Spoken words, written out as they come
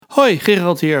Hoi,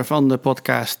 Gerald hier van de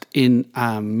podcast in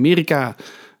Amerika.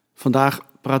 Vandaag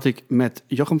praat ik met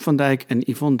Jochem van Dijk en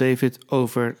Yvonne David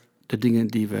over de dingen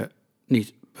die we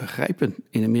niet begrijpen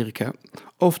in Amerika.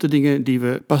 Of de dingen die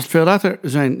we pas veel later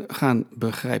zijn gaan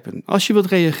begrijpen. Als je wilt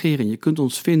reageren, je kunt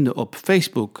ons vinden op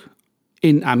Facebook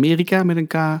in Amerika met een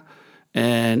K.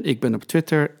 En ik ben op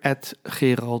Twitter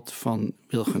 @Gerald van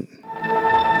Wilgen.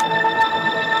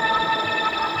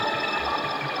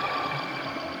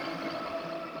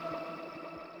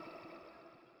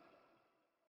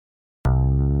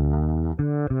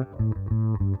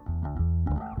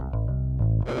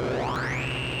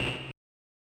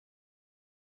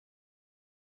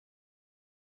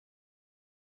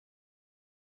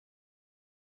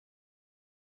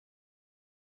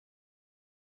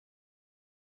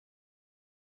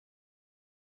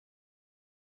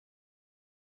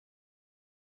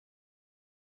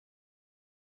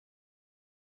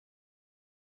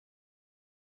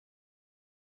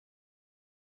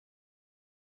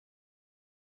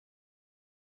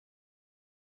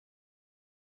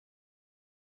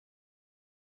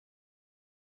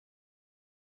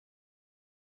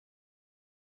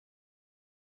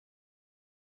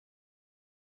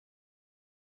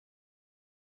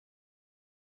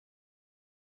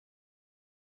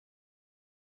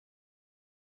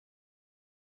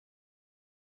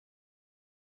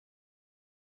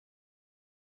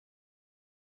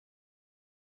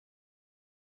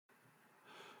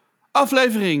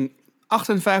 Aflevering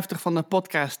 58 van de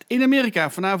podcast in Amerika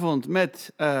vanavond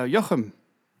met Jochem.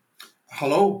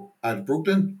 Hallo, uit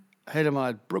Brooklyn. Helemaal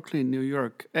uit Brooklyn, New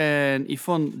York. En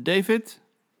Yvonne David.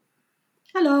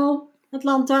 Hallo,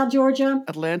 Atlanta, Georgia.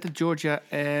 Atlanta, Georgia.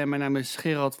 En mijn naam is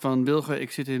Gerald van Wilgen.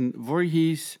 Ik zit in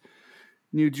Voorhees,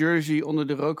 New Jersey, onder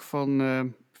de rook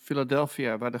van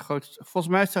Philadelphia. Waar volgens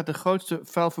mij staat de grootste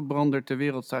vuilverbrander ter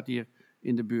wereld staat hier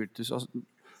in de buurt. Dus als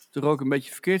de rook een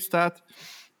beetje verkeerd staat,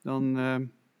 dan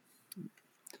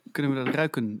kunnen we dat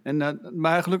ruiken.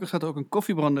 Maar gelukkig staat er ook een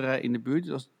koffiebranderij in de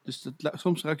buurt.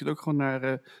 Soms ruikt het ook gewoon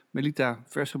naar Melita,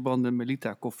 vers gebrande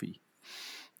Melita koffie.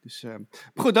 Dus, maar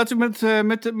goed, laten we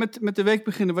met de week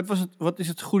beginnen. Wat is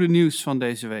het goede nieuws van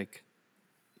deze week?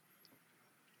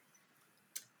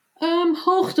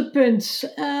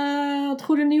 Hoogtepunt. Het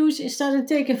goede nieuws is daar een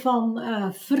teken van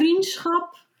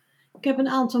vriendschap. Ik heb een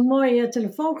aantal mooie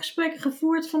telefoongesprekken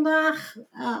gevoerd vandaag.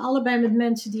 Allebei met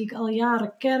mensen die ik al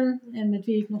jaren ken en met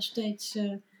wie ik nog steeds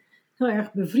heel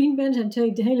erg bevriend ben. Het zijn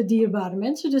twee hele dierbare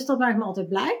mensen, dus dat maakt me altijd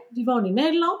blij. Die wonen in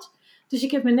Nederland. Dus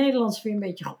ik heb mijn Nederlands weer een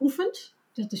beetje geoefend.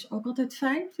 Dat is ook altijd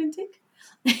fijn, vind ik.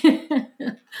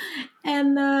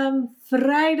 En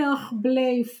vrijdag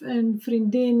bleef een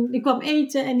vriendin, die kwam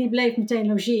eten en die bleef meteen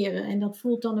logeren. En dat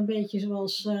voelt dan een beetje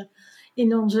zoals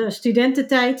in onze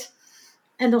studententijd.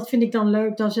 En dat vind ik dan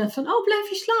leuk. Dan zegt van, oh, blijf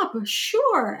je slapen?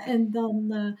 Sure. En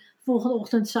dan volgende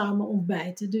ochtend samen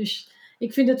ontbijten. Dus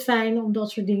ik vind het fijn om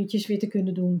dat soort dingetjes weer te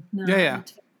kunnen doen. Ja.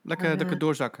 Lekker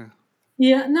doorzakken.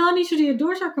 Ja, nou niet zozeer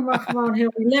doorzakken, maar gewoon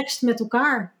heel relaxed met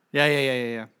elkaar. Ja.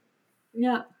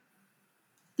 Ja.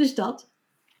 Dus dat.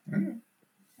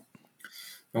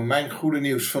 Nou, mijn goede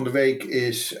nieuws van de week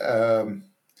is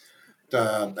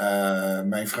dat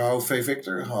mijn vrouw V.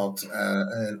 Victor had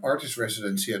een artist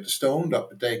residency at the Stone. Dat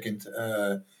betekent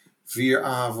 4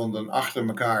 avonden achter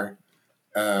elkaar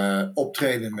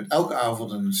optreden met elke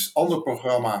avond een ander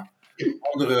programma,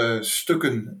 andere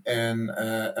stukken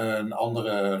en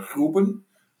andere groepen,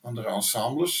 andere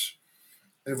ensembles.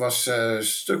 Het was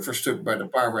stuk voor stuk bij de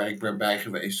paar waar ik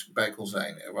bij kon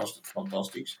zijn. Was het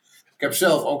fantastisch. Ik heb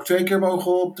zelf ook 2 keer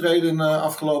mogen optreden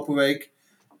afgelopen week.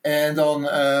 En dan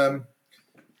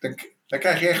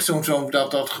krijg je echt zo'n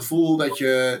dat gevoel dat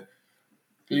je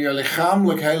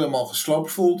lichamelijk helemaal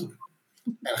gesloopt voelt.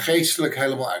 En geestelijk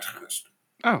helemaal uitgerust.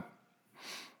 Oh.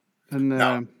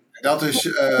 Dat is...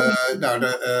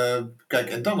 kijk,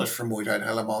 en dan is vermoeidheid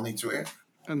helemaal niet zo erg.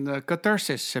 Een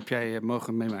catharsis heb jij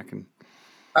mogen meemaken.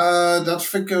 Dat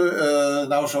vind ik,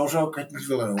 zo zou ik het niet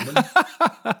willen noemen.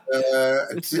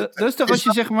 Dat is toch als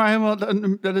je zeg maar helemaal,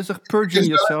 dat is toch purging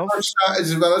yourself? Het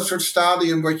is wel een soort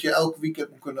stadium wat je elk weekend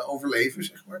moet kunnen overleven,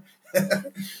 zeg maar.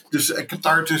 Dus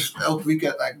catharsis elk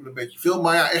weekend lijkt me een beetje veel.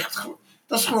 Maar ja, echt,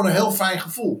 dat is gewoon een heel fijn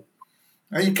gevoel.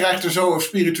 En je krijgt er zo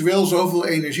spiritueel zoveel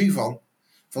energie van.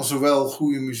 Van zowel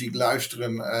goede muziek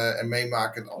luisteren en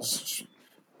meemaken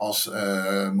als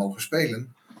mogen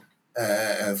spelen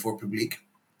voor publiek.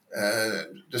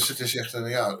 Dus het is echt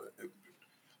een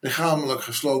lichamelijk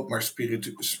gesloopt, maar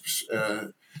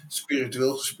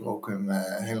spiritueel gesproken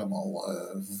helemaal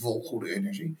vol goede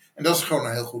energie. En dat is gewoon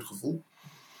een heel goed gevoel.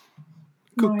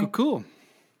 Cool.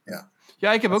 Ja.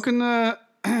 Ja, ik heb ook een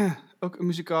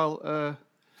muzikaal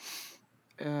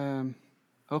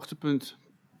hoogtepunt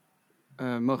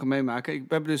mogen meemaken. We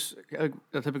hebben dus,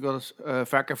 dat heb ik wel eens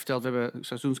vaker verteld, we hebben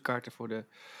seizoenskaarten voor de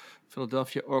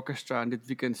Philadelphia Orchestra. En dit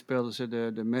weekend speelden ze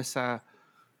de Messa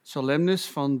Solemnis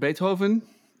van Beethoven.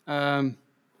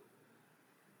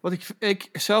 Wat ik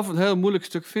zelf een heel moeilijk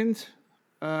stuk vind.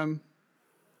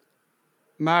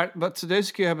 Maar wat ze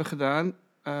deze keer hebben gedaan,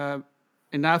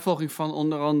 in navolging van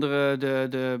onder andere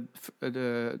de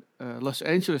Los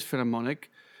Angeles Philharmonic,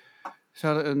 ze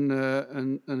hadden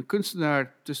een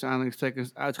kunstenaar tussen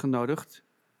aanhalingstekens uitgenodigd.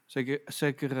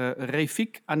 Zeker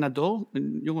Refik Anadol,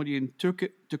 een jongen die in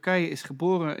Turkije is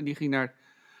geboren en die ging naar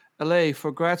LA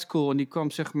voor grad school en die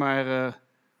kwam zeg maar.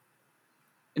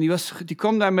 En die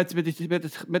kwam daar met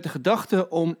de gedachte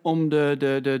om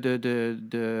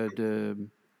de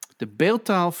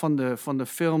beeldtaal van de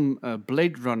film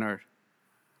Blade Runner.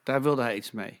 Daar wilde hij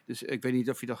iets mee. Dus ik weet niet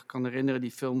of je dat kan herinneren,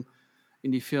 die film.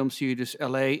 In die film zie je dus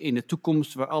LA in de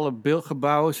toekomst, waar alle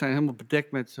beeldgebouwen zijn helemaal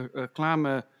bedekt met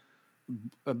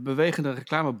bewegende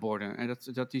reclameborden. En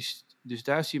dus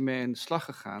daar is hij mee aan de slag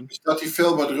gegaan. Is dat die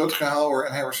film met Rutger Hauer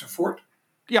en Harrison Ford?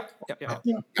 Ja,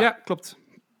 klopt.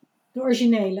 De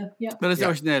originele, ja. Dat is de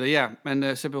originele, ja.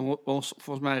 En ze hebben ons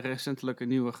volgens mij recentelijk een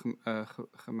nieuwe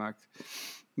gemaakt.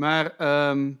 Maar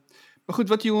goed,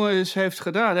 wat die jongen dus heeft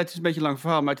gedaan, het is een beetje een lang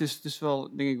verhaal, maar het is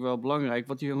wel, denk ik, wel belangrijk.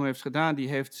 Wat die jongen heeft gedaan, die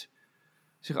heeft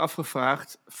zich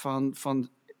afgevraagd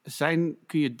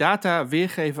kun je data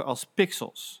weergeven als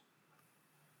pixels?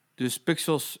 Dus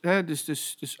pixels,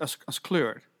 dus als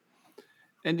kleur.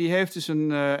 En die heeft dus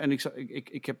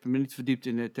ik heb me niet verdiept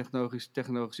in de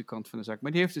technologische kant van de zaak,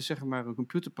 maar die heeft dus zeg maar een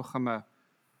computerprogramma,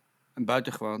 een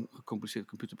buitengewoon gecompliceerd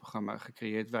computerprogramma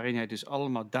gecreëerd, waarin hij dus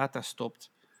allemaal data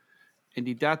stopt. En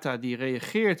die data die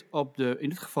reageert in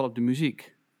dit geval op de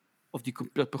muziek. Of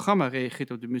dat programma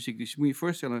reageert op de muziek. Dus je moet je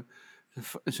voorstellen,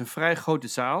 het is een vrij grote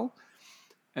zaal.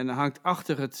 En dan hangt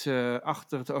achter het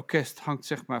orkest,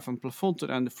 zeg maar van het plafond tot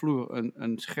aan de vloer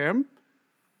een scherm.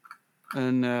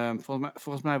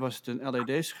 Volgens mij was het een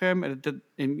LED-scherm. En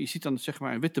je ziet dan zeg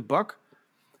maar een witte bak.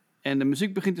 En de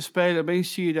muziek begint te spelen.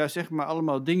 Opeens zie je daar zeg maar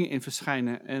allemaal dingen in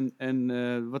verschijnen. En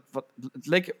het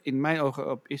leek in mijn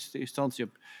ogen op eerste instantie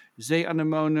op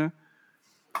zeeanemonen.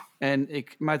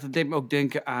 Maar het deed me ook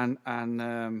denken aan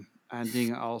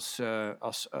dingen als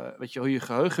weet je, hoe je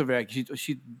geheugen werkt. Je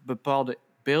ziet bepaalde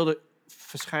beelden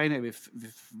verschijnen en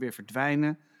weer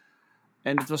verdwijnen.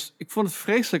 En ik vond het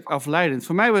vreselijk afleidend.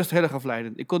 Voor mij was het heel erg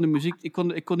afleidend. Ik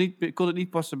kon het niet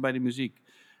passen bij de muziek.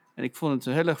 En ik vond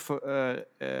het heel erg. Op een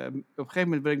gegeven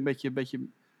moment ben ik een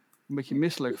beetje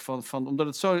misselijk van omdat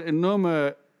het zo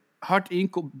enorme hard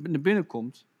naar binnen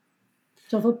komt.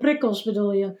 Zoveel prikkels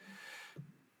bedoel je?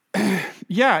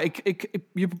 Ja,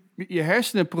 je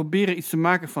hersenen proberen iets te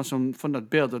maken van dat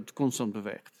beeld dat constant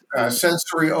beweegt.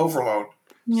 Sensory overload.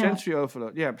 Sensory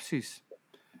overload, ja, precies.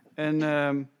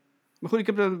 Maar goed, ik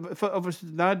heb er over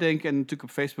zitten nadenken en natuurlijk op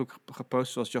Facebook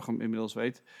gepost, zoals Jochem inmiddels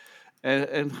weet.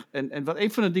 En wat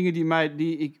een van de dingen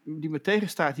die me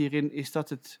tegenstaat hierin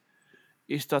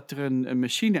is dat er een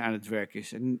machine aan het werk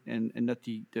is. En dat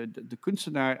de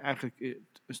kunstenaar eigenlijk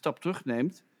een stap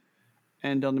terugneemt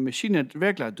en dan de machine het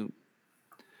werk laat doen.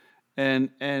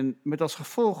 En met als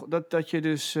gevolg dat je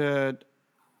dus... het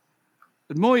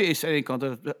mooie is aan de ene kant,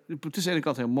 het is aan de ene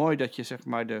kant heel mooi dat je zeg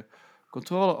maar de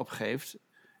controle opgeeft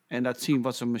en laat zien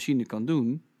wat zo'n machine kan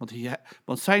doen.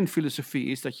 Want zijn filosofie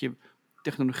is dat je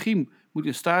technologie moet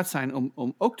in staat zijn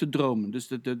om ook te dromen. Dus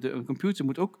een computer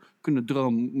moet ook kunnen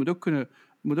dromen,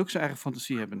 moet ook zijn eigen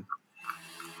fantasie hebben.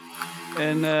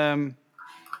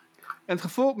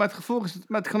 Maar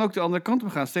het kan ook de andere kant op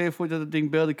gaan. Stel je voor dat het ding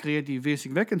beelden creëert die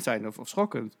weerzinwekkend zijn of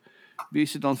schokkend. Wie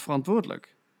is er dan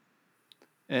verantwoordelijk?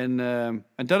 En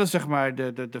dat is zeg maar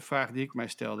de vraag die ik mij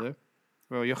stelde.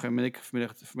 Waar Jochem en ik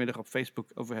vanmiddag op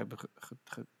Facebook over hebben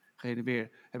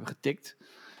hebben getikt.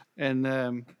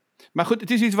 Maar goed,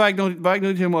 het is iets waar ik nog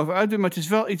niet helemaal over uit ben. Maar het is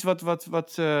wel iets wat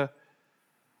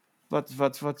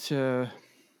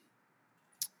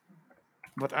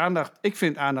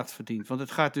aandacht verdient. Want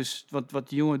het gaat dus, wat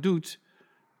die jongen doet.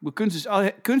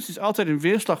 Kunst is altijd een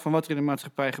weerslag van wat er in de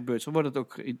maatschappij gebeurt. Zo wordt het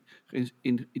ook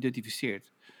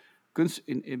geïdentificeerd. Kunst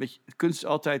is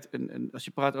altijd, als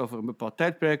je praat over een bepaald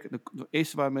tijdperk, het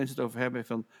eerste waar mensen het over hebben,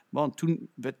 van, man, toen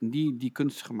werd die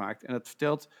kunst gemaakt. En dat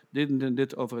vertelt dit en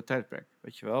dit over het tijdperk,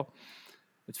 weet je wel.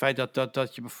 Het feit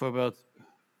dat je bijvoorbeeld...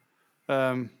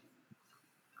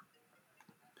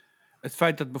 Het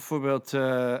feit dat bijvoorbeeld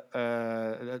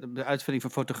de uitvinding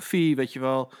van fotografie, weet je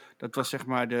wel, dat was zeg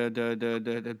maar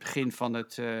het begin van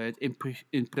het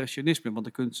impressionisme. Want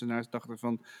de kunstenaars dachten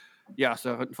van, ja, als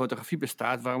er fotografie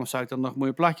bestaat, waarom zou ik dan nog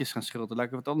mooie plaatjes gaan schilderen? Laat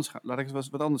ik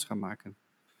wat anders gaan maken.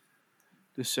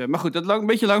 Dus, maar goed, dat een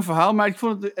beetje een lang verhaal. Maar ik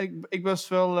vond het, ik was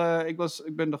wel,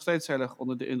 ik ben nog steeds heel erg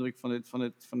onder de indruk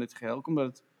van dit geheel.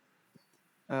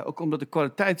 Ook omdat de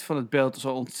kwaliteit van het beeld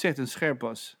zo ontzettend scherp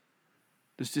was.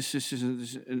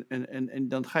 En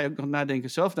dan ga je ook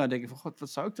nog zelf nadenken van, god, wat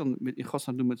zou ik dan in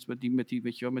godsnaam doen met die,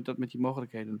 weet je wel, met die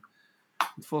mogelijkheden.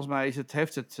 Want volgens mij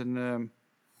heeft het een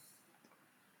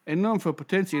enorm veel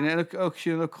potentie. En ook als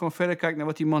je ook gewoon verder kijkt naar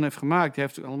wat die man heeft gemaakt, hij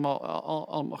heeft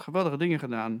allemaal geweldige dingen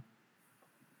gedaan.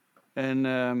 En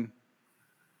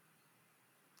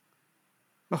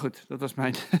maar goed, dat was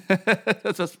mijn.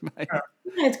 Ja.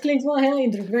 Nee, het klinkt wel heel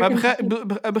indrukwekkend.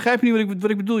 Maar begrijp je niet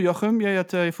wat ik bedoel, Jochem? Jij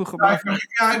had je vroeg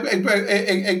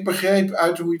ik begreep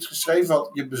uit hoe je het geschreven had,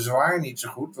 je bezwaar niet zo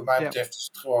goed. Wat mij betreft is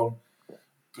het gewoon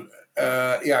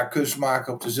kunst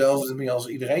maken op dezelfde manier als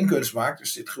iedereen kunst maakt. Er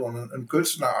zit gewoon een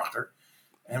kunstenaar achter.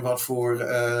 En wat voor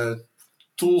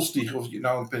tools of het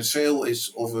nou een penseel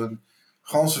is, of een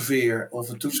ganzenveer, of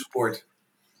een toetsenbord,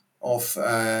 of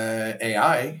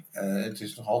AI. Het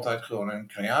is nog altijd gewoon een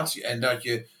creatie. En dat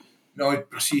je nooit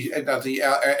precies. En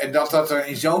dat er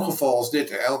in zo'n geval als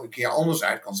dit er elke keer anders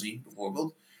uit kan zien,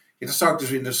 bijvoorbeeld. Ja, dat zou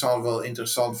ik dus wel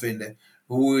interessant vinden.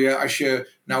 Hoe je, als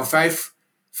je nou vijf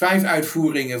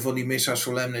uitvoeringen van die Missa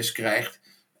Solemnis krijgt,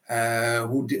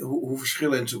 hoe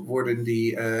verschillend worden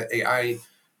die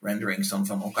AI-renderings dan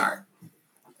van elkaar?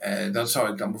 Dat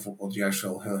zou ik dan bijvoorbeeld juist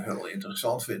wel heel, heel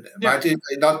interessant vinden. Ja.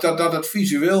 Maar dat het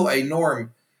visueel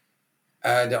enorm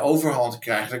de overhand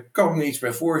krijgt, daar kan ik me iets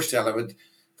bij voorstellen.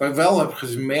 Wat ik wel heb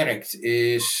gemerkt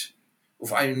is,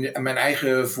 of in mijn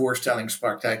eigen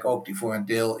voorstellingspraktijk ook, die voor een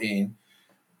deel in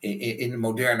de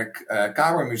moderne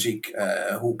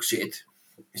kamermuziekhoek zit,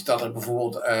 is dat er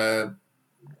bijvoorbeeld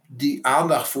die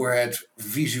aandacht voor het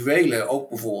visuele ook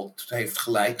bijvoorbeeld heeft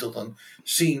geleid tot een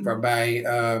scene waarbij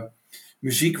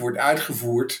muziek wordt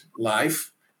uitgevoerd live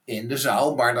in de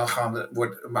zaal, maar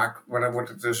dan wordt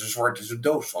er dus een zwarte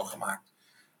doos van gemaakt.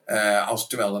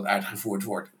 Terwijl dat uitgevoerd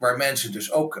wordt. Waar mensen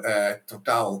dus ook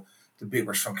totaal de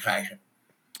bibbers van krijgen.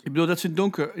 Ik bedoel dat ze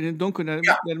in het donker naar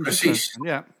de muziek precies.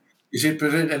 Ja. Je zit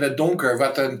in het donker,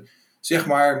 wat dan, zeg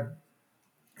maar,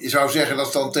 je zou zeggen dat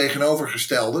is dan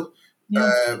tegenovergestelde.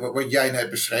 Ja. Wat jij net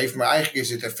beschreef, maar eigenlijk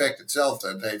is het effect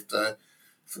hetzelfde.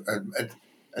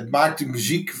 Het maakt de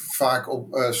muziek vaak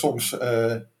soms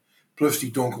plus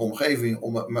die donkere omgeving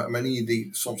op een manier die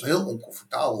soms heel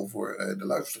oncomfortabel voor de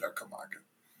luisteraar kan maken.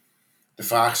 De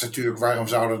vraag is natuurlijk, waarom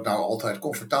zou dat nou altijd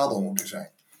comfortabel moeten zijn?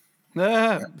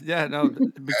 Daar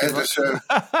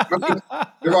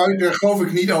geloof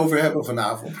ik niet over hebben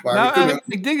vanavond. Maar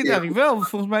ik denk het eigenlijk wel.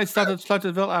 Volgens mij sluit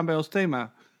het wel aan bij ons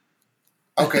thema.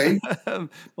 Oké.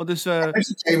 Wat is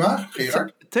het thema,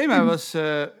 Gerard? Het thema was,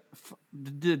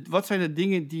 wat zijn de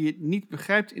dingen die je niet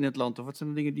begrijpt in het land? Of wat zijn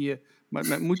de dingen die je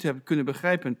met moeite hebt kunnen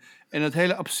begrijpen? En dat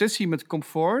hele obsessie met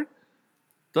comfort,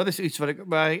 dat is iets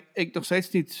waar ik nog steeds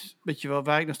niet, weet je wel,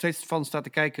 waar ik nog steeds van sta te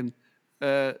kijken.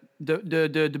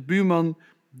 De buurman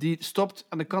die stopt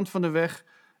aan de kant van de weg,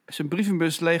 zijn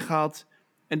brievenbus leeghaalt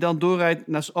en dan doorrijdt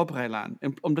naar zijn oprijlaan.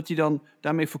 En omdat hij dan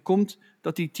daarmee voorkomt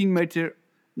dat hij 10 meter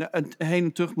heen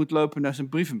en terug moet lopen naar zijn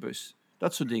brievenbus.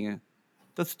 Dat soort dingen.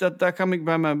 Daar kan ik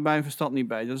bij mijn verstand niet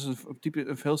bij. Dat is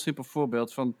een heel simpel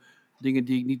voorbeeld van dingen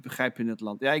die ik niet begrijp in het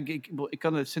land. Ja, ik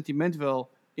kan het sentiment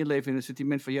wel inleven in het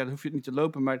sentiment van, ja, dan hoef je het niet te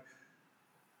lopen, maar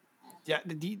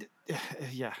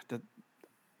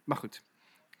maar goed.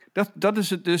 Dat is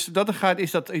het dus.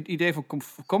 Is dat het idee van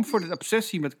comfort, de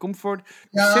obsessie met comfort,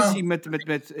 de obsessie met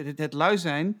het lui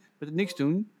zijn, met het niks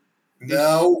doen.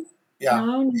 Nou,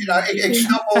 ik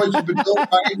snap wel wat je bedoelt,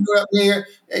 maar ik doe dat meer.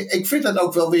 Ik vind dat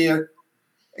ook wel weer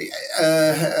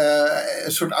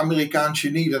een soort Amerikaans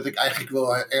genie, dat ik eigenlijk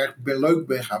wel erg leuk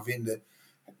ben gaan vinden.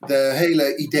 De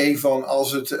hele idee van,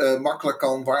 als het makkelijk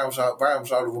kan, waarom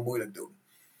zouden we moeilijk doen?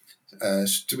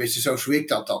 Tenminste, zo zie ik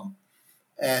dat dan.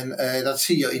 En dat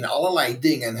zie je in allerlei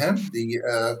dingen. Hè?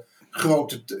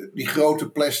 Die grote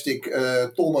plastic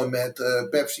tonnen met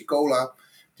Pepsi Cola.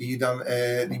 Die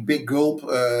Big Gulp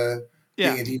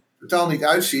dingen die er totaal niet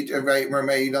uitziet. En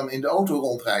waarmee je dan in de auto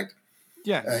rondrijdt.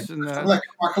 Ja, het is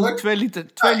lekker makkelijk. 2 liter,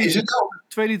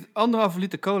 1,5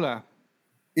 liter cola.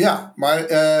 Ja, maar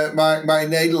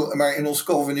in ons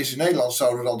Calvinistische Nederland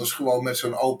zouden we dan dus gewoon met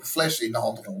zo'n open fles in de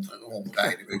hand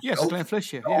rondrijden. Weet je ja, zo'n klein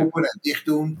flesje. Open en dicht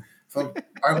doen.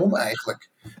 Waarom eigenlijk?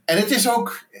 En het is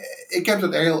ook, ik heb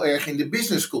dat heel erg in de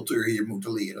businesscultuur hier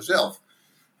moeten leren zelf.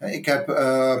 Ik heb,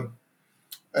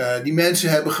 die mensen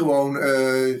hebben gewoon,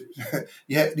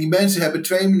 die mensen hebben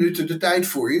 2 minuten de tijd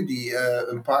voor je, die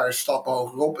een paar stappen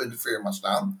hogerop in de firma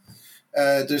staan.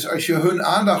 Dus als je hun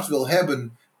aandacht wil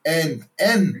hebben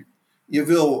en Je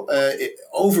wil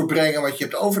overbrengen wat je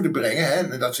hebt over te brengen. Hè?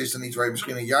 En dat is dan iets waar je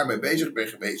misschien een jaar mee bezig bent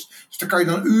geweest. Dus daar kan je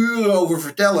dan uren over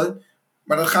vertellen.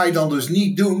 Maar dat ga je dan dus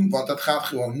niet doen, want dat gaat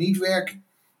gewoon niet werken.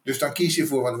 Dus dan kies je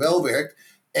voor wat wel werkt.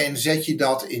 En zet je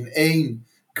dat in één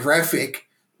graphic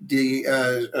die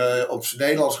op zijn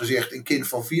Nederlands gezegd een kind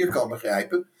van 4 kan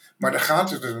begrijpen. Maar dan gaat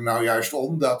het er nou juist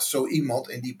om dat zo iemand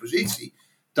in die positie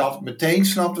dat meteen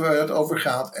snapt waar het over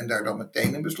gaat en daar dan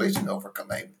meteen een beslissing over kan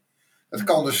nemen. Dat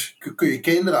kan dus, kun je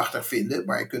kinderachtig vinden,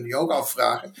 maar je kunt je ook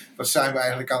afvragen, wat zijn we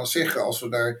eigenlijk aan het zeggen als we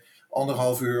daar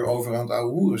 1,5 uur over aan het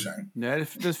ouwe hoeren zijn? Nee,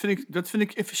 dat vind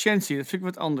ik efficiëntie. Dat vind ik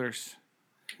wat anders.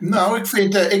 Nou, ik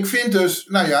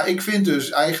vind dus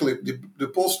eigenlijk de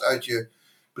post uit je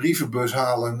brievenbus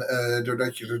halen,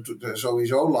 doordat je er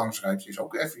sowieso langs rijdt, is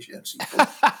ook efficiëntie.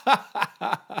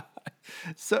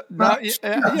 Ja,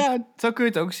 zo kun je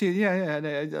het ook zien. Ja,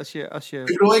 nee, als je... Ik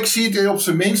bedoel, ik zie het op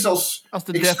zijn minst als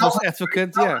de devil's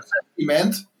advocate, ja.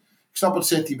 Ik snap het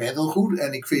sentiment heel goed.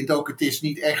 En ik vind ook, het is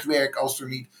niet echt werk als er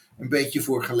niet een beetje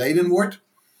voor geleden wordt.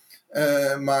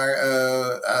 Maar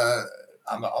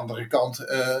aan de andere kant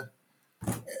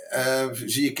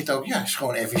zie ik het ook, ja, het is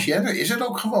gewoon efficiënter. Is het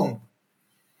ook gewoon.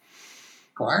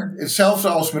 Klaar. Hetzelfde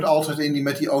als met altijd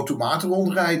met die automaten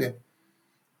rondrijden.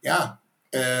 Ja,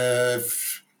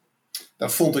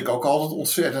 dat vond ik ook altijd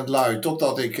ontzettend lui.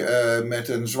 Totdat ik met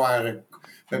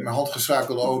mijn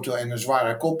handgeschakelde auto en een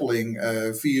zware koppeling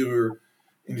 4 uur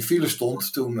in de file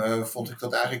stond. Toen vond ik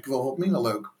dat eigenlijk wel wat minder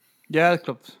leuk. Ja, dat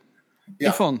klopt.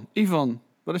 Ja. Ivan,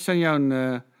 wat is dan jouw...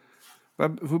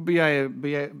 hoe ben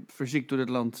jij verziekt door dit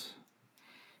land?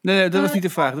 Nee, dat was niet de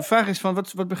vraag. De vraag is van,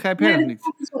 wat begrijp jij nog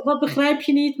niet? Wat begrijp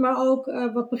je niet, maar ook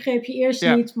wat begreep je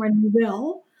eerst niet, maar nu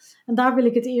wel. En daar wil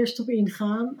ik het eerst op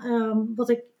ingaan. Wat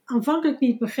ik aanvankelijk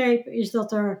niet begreep, is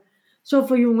dat er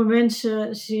zoveel jonge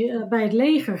mensen bij het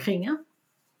leger gingen.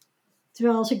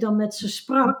 Terwijl als ik dan met ze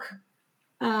sprak,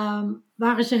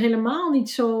 waren ze helemaal niet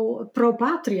zo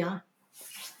pro-patria.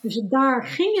 Dus daar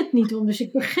ging het niet om. Dus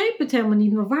ik begreep het helemaal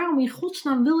niet. Maar waarom in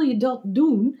godsnaam wil je dat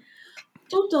doen?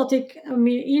 Totdat ik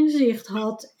meer inzicht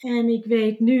had. En ik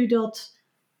weet nu dat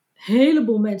een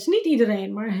heleboel mensen, niet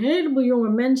iedereen, maar een heleboel jonge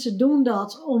mensen doen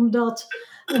dat. Omdat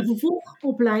een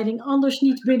vervolgopleiding anders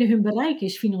niet binnen hun bereik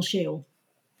is financieel.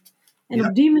 En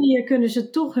op die manier kunnen ze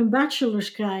toch hun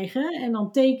bachelors krijgen. En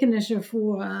dan tekenen ze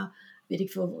voor, weet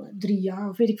ik veel, 3 jaar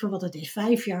of weet ik veel wat het is,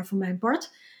 5 jaar voor mijn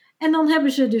part. En dan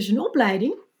hebben ze dus een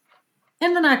opleiding.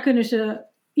 En daarna kunnen ze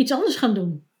iets anders gaan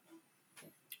doen.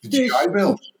 Dus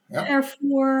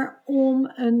ervoor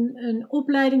om een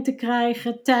opleiding te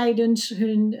krijgen tijdens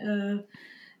hun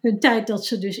tijd dat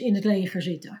ze dus in het leger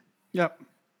zitten. Ja.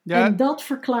 En dat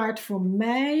verklaart voor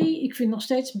mij, ik vind het nog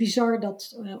steeds bizar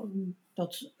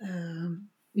dat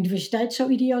universiteit zo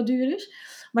idioot duur is.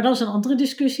 Maar dat is een andere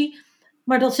discussie.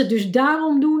 Maar dat ze het dus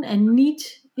daarom doen en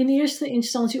niet in eerste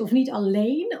instantie of niet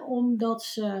alleen omdat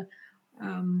ze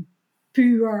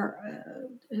puur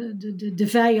de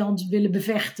vijand willen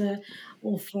bevechten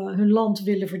of hun land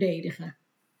willen verdedigen.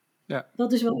 Ja.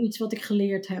 Dat is wel iets wat ik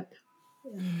geleerd heb.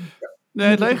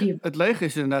 Nee, het leger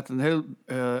is inderdaad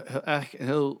eigenlijk een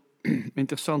heel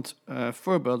interessant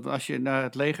voorbeeld. Want als je naar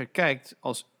het leger kijkt,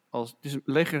 dus het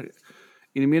leger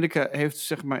in Amerika heeft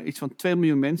zeg maar iets van 2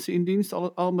 miljoen mensen in dienst,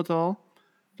 al met al.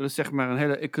 Dat is zeg maar een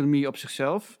hele economie op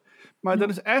zichzelf. Maar dat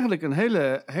is eigenlijk een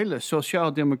hele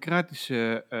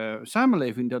sociaal-democratische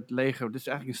samenleving, dat leger. Dat is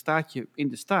eigenlijk een staatje in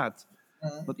de staat.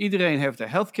 Want iedereen heeft de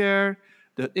healthcare,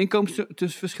 de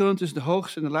inkomensverschillen tussen de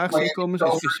hoogste en de laagste inkomens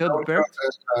is heel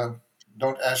beperkt.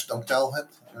 Don't ask, don't tell.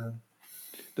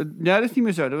 Dat is niet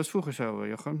meer zo. Dat was vroeger zo,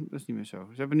 Jochem. Dat is niet meer zo.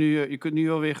 Ze hebben nu, je kunt nu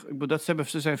wel weer.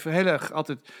 Ze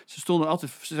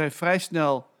zijn vrij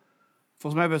snel.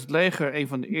 Volgens mij was het leger een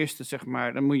van de eerste, zeg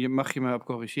maar. Dan mag je me op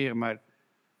corrigeren, maar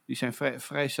die zijn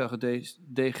vrij snel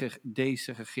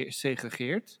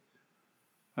gedesegregeerd.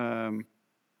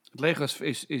 Het leger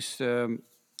is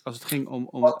als het ging om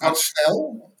wat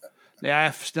snel?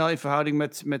 Ja, snel in verhouding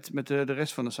met de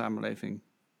rest van de samenleving.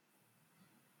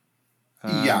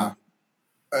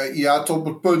 Ja, tot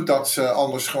het punt dat ze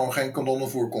anders gewoon geen kanonnen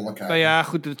voor konden krijgen. Nou ja,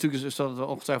 goed, natuurlijk zal het wel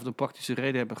ongetwijfeld een praktische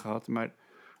reden hebben gehad, maar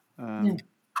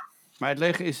maar het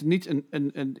leger is niet het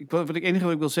enige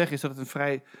wat ik wil zeggen is dat het een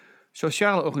vrij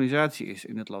sociale organisatie is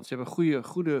in het land. Ze hebben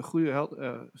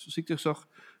goede ziektezorg,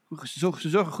 ze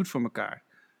zorgen goed voor elkaar.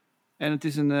 En het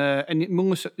is en die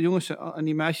jongens en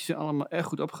die meisjes zijn allemaal erg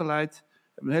goed opgeleid,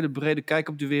 hebben een hele brede kijk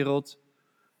op de wereld.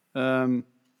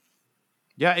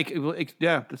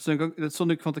 Dat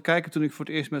stond ik van te kijken toen ik voor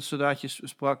het eerst met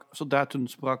soldaten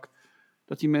sprak.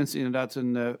 Dat die mensen inderdaad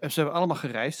ze hebben allemaal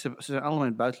gereisd. Ze zijn allemaal in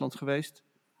het buitenland geweest.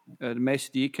 De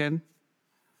meeste die ik ken.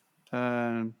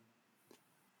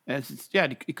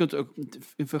 Je kunt ook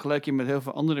in vergelijking met heel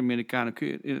veel andere Amerikanen, kun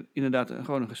je inderdaad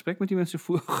gewoon een gesprek met die mensen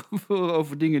voeren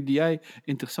over dingen die jij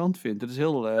interessant vindt. Dat is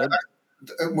heel...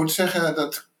 Ik moet zeggen,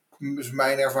 dat is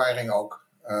mijn ervaring ook.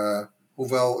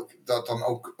 Hoewel ik dat dan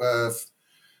ook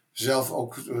zelf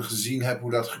ook gezien heb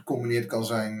hoe dat gecombineerd kan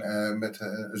zijn met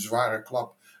een zware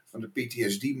klap van de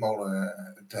PTSD-molen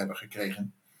te hebben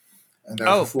gekregen. En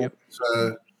daar vervolgens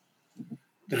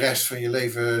de rest van je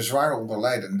leven zwaar onder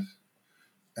lijden.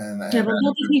 Want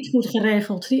dat is niet goed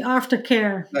geregeld, die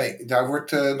aftercare. Nee, daar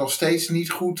wordt nog steeds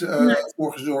niet goed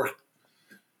voor gezorgd.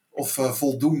 Of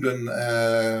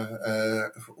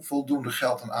voldoende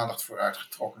geld en aandacht voor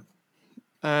uitgetrokken.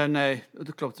 Nee,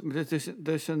 dat klopt. Het is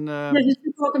een... Het heeft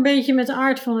natuurlijk ook een beetje met de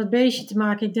aard van het beestje te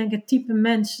maken. Ik denk het type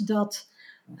mens dat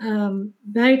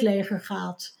bij het leger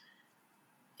gaat,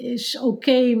 is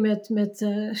oké met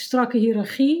strakke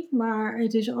hiërarchie. Maar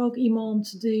het is ook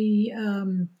iemand die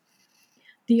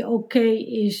oké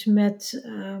is met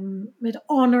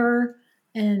honor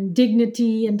en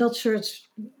dignity en dat soort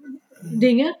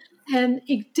dingen. En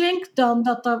ik denk dan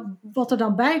dat wat er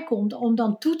dan bij komt, om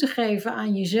dan toe te geven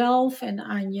aan jezelf en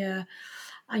aan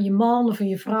je man of aan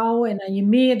je vrouw en aan je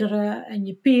meerdere en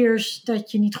je peers,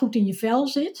 dat je niet goed in je vel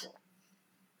zit,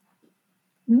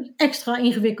 extra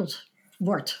ingewikkeld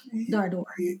wordt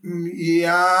daardoor.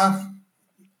 Ja,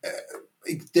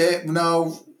 ik denk,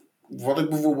 nou, wat ik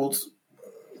bijvoorbeeld,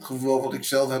 het geval wat ik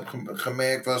zelf heb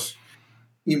gemerkt was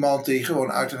iemand die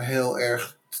gewoon uit een heel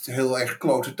erg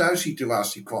klote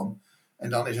thuissituatie kwam. En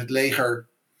dan is het leger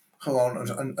gewoon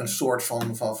een soort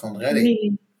van redding.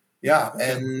 Nee. Ja,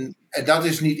 en dat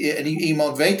is niet, en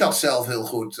iemand weet dat zelf heel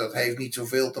goed. Dat heeft niet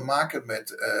zoveel te maken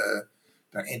met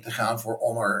daarin te gaan voor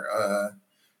honor.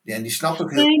 En die snapt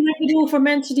ook heel... Nee, maar ik bedoel voor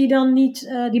mensen die dan niet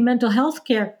die mental health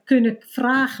care kunnen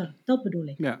vragen. Dat bedoel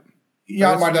ik.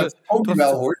 Ja, maar dat kon hij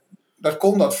wel hoor.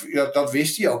 Dat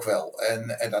wist hij ook wel.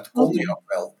 En dat kon hij ook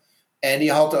wel. En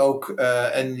die had ook...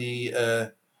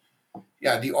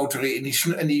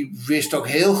 die wist ook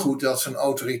heel goed dat zijn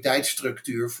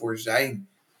autoriteitsstructuur voor zijn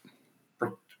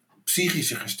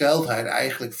psychische gesteldheid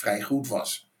eigenlijk vrij goed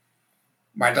was.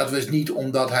 Maar dat was niet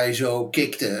omdat hij zo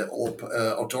kikte op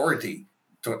authority.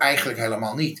 Toch eigenlijk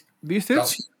helemaal niet. Wie is dit? Dat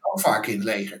zie je ook vaak in het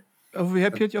leger. Over wie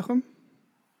heb je het, Jochem?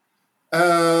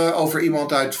 Over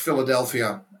iemand uit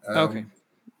Philadelphia. Oké.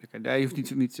 Nee, je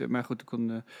hoeft niet maar goed,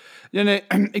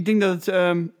 ik denk dat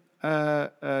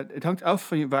het hangt af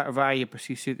van waar je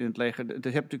precies zit in het leger. Je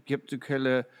hebt natuurlijk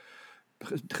hele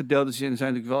gedeeltes in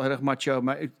zijn natuurlijk wel heel erg macho,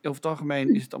 maar over het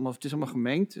algemeen is het allemaal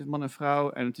gemengd, man en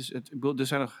vrouw. En er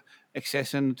zijn nog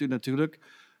excessen natuurlijk,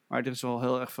 maar er is wel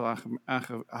heel erg veel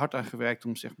hard aan gewerkt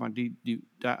om zeg maar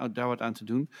daar wat aan te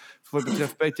doen. Voor wat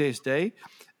betreft PTSD,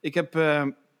 ik heb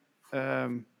een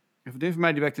vriendin van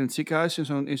mij die werkt in het ziekenhuis,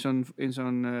 in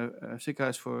zo'n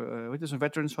ziekenhuis voor zo'n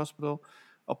veterans hospital,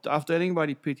 op de afdeling waar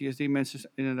die PTSD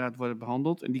mensen inderdaad worden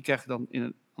behandeld. En die krijgen dan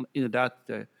inderdaad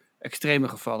de extreme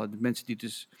gevallen. De mensen die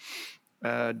dus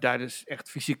daar dus echt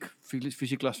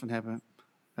fysiek last van hebben.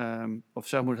 Of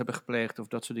zelfmoord hebben gepleegd of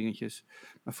dat soort dingetjes.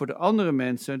 Maar voor de andere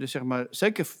mensen, dus zeg maar,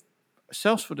 zeker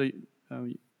zelfs voor de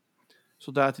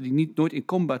soldaten die nooit in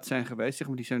combat zijn geweest, zeg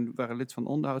maar, waren lid van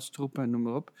onderhoudstroepen en noem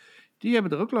maar op, die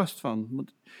hebben er ook last van.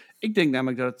 Want ik denk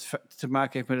namelijk dat het te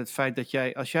maken heeft met het feit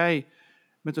dat als jij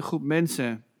met een groep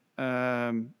mensen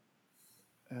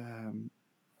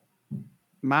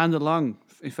maandenlang,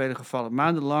 in vele gevallen,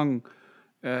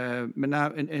 met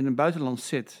name in een buitenland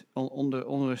zit, onder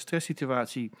een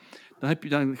stresssituatie, dan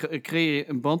creëer je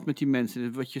een band met die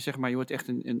mensen. Wat je zeg maar, je wordt echt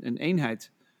een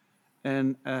eenheid.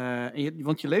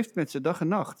 Want je leeft met ze dag en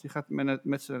nacht. Je gaat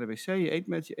met ze naar de wc, je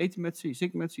eet met ze, je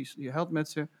zingt met ze, je huilt met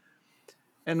ze.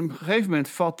 En op een gegeven moment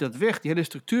valt dat weg, die hele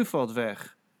structuur valt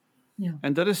weg. Ja.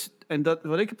 En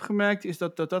wat ik heb gemerkt is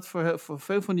dat voor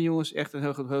veel van die jongens echt een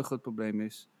heel groot probleem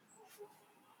is.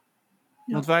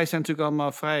 Ja. Want wij zijn natuurlijk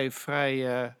allemaal vrij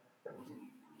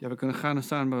we kunnen gaan en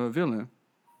staan waar we willen.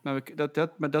 Maar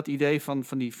dat idee van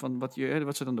wat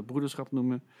ze dan de broederschap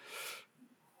noemen,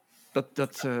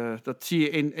 dat zie je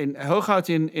in hooguit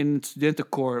in het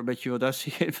studentenkoor, weet je wel. Daar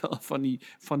zie je wel van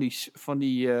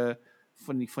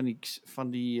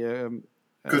die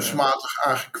kunstmatig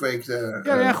aangekweekte...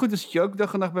 Ja, goed, dan zit je ook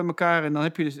dag en nacht bij elkaar. En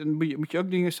dan moet je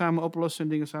ook dingen samen oplossen en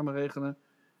dingen samen regelen.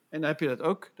 En dan heb je dat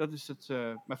ook. Dat is het.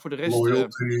 Maar voor de rest...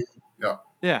 Loyalty, ja.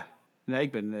 Ja. Nee,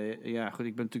 ik ben...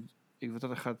 ik ben natuurlijk... Wat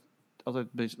dat gaat,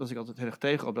 was ik altijd heel erg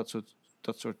tegen op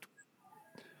dat soort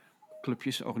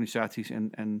clubjes, organisaties. Wij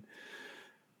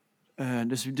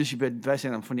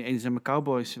zijn dan van die eenzame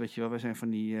cowboys, weet je wel. Wij zijn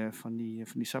van die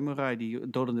samurai, die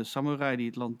dodende samurai die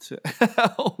het land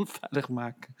onveilig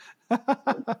maken.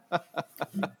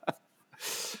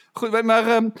 Goed, maar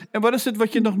en wat is het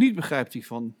wat je nog niet begrijpt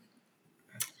hiervan?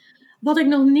 Wat ik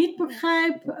nog niet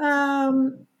begrijp,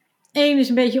 één is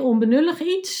een beetje onbenullig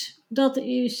iets. Dat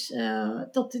is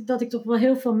dat ik toch wel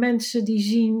heel veel mensen die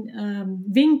zien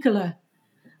winkelen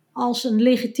als een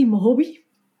legitieme hobby.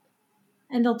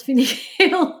 En dat vind ik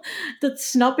dat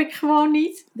snap ik gewoon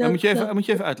niet. Moet je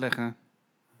even uitleggen.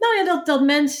 Nou ja, dat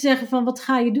mensen zeggen van, wat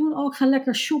ga je doen? Oh, ik ga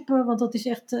lekker shoppen, want dat is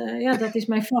echt, dat is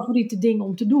mijn favoriete ding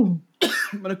om te doen.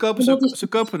 Maar dan ze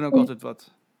kopen dan ook altijd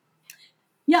wat.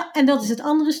 Ja, en dat is het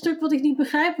andere stuk wat ik niet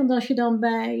begrijp. Want als je dan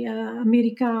bij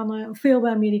veel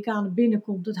bij Amerikanen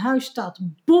binnenkomt, het huis staat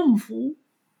bomvol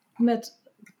met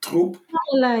Troep.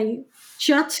 allerlei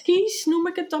tjatskis, noem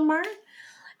ik het dan maar.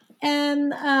 En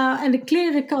de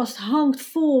klerenkast hangt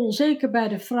vol, zeker bij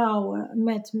de vrouwen,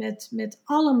 met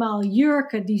allemaal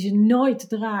jurken die ze nooit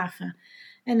dragen.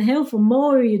 En heel veel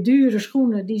mooie, dure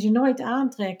schoenen die ze nooit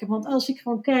aantrekken. Want als ik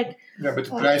gewoon kijk... Ja, met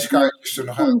de prijskaartjes er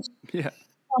nog aan. Ja.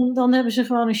 Dan hebben ze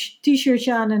gewoon een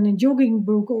t-shirtje aan en een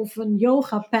joggingbroek of een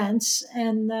yoga pants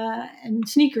en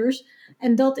sneakers.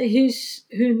 En dat is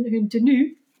hun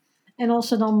tenue. En als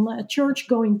ze dan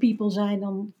church-going people zijn,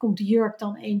 dan komt de jurk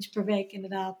dan eens per week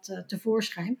inderdaad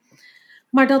tevoorschijn.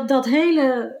 Maar dat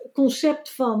hele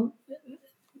concept van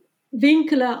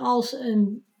winkelen als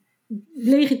een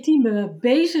legitieme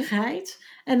bezigheid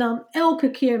en dan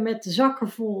elke keer met de zakken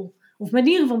vol, of in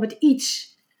ieder geval met iets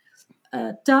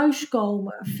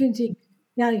thuiskomen, vind ik,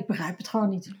 ik begrijp het gewoon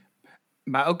niet.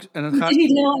 Maar ook, het is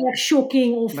niet heel erg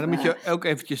shocking. Maar dan moet je ook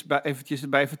eventjes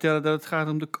erbij vertellen dat het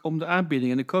gaat om de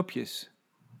aanbieding en de koopjes.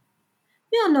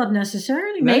 Ja, not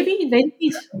necessarily. Nee? Maybe, ik weet het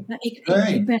niet.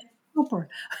 Ik ben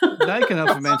knopper. Lijken nou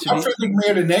voor mensen die... Dat vind ik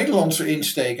meer de Nederlandse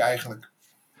insteek eigenlijk.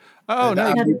 Oh,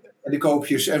 nee. En de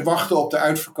koopjes en wachten op de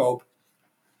uitverkoop.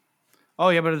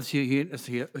 Oh ja, maar dat is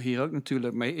hier ook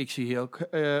natuurlijk. Maar ik zie hier ook,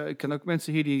 ik ken ook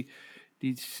mensen hier die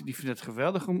vinden het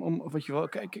geweldig om weet je wel,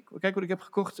 kijk wat ik heb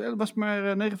gekocht. Dat was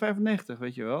maar $9,95,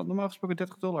 weet je wel. Normaal gesproken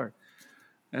 $30.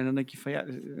 En dan denk je van, ja,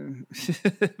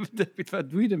 wat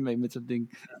doe je ermee met dat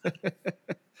ding?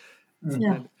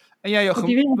 Ja. En jij, Jochem, heb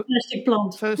je weer een plastic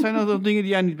plant? Zijn er nog dingen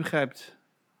die jij niet begrijpt?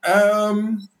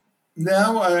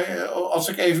 Als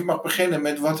ik even mag beginnen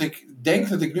met wat ik denk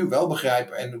dat ik nu wel begrijp,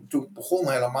 en toen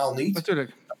begon helemaal niet.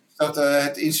 Natuurlijk. Dat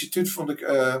het instituut van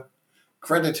de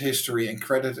credit history en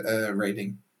credit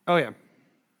rating. Oh ja.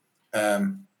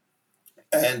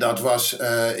 En dat was,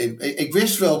 ik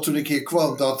wist wel toen ik hier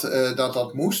kwam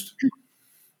dat moest.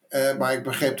 Maar ik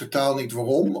begreep totaal niet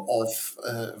waarom of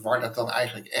waar dat dan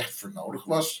eigenlijk echt voor nodig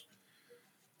was.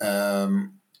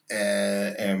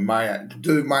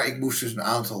 Maar ik moest dus een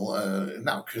aantal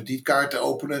kredietkaarten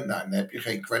openen. Nou, dan heb je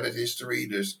geen credit history.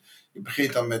 Dus je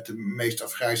begint dan met de meest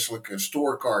afgrijzelijke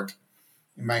storecard.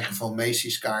 In mijn geval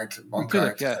Macy's kaart,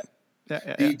 bankkaart. Ja.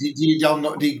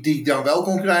 Die ik dan wel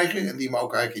kon krijgen. En die me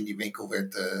ook eigenlijk in die winkel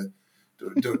werd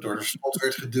door de slot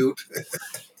werd geduwd.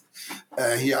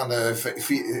 Hier aan de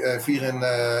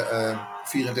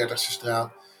 34e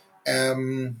straat.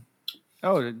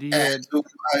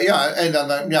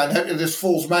 Het is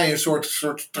volgens mij een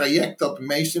soort traject dat de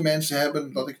meeste mensen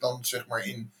hebben. Dat ik dan zeg maar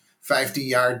in 15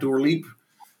 jaar doorliep.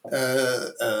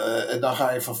 En dan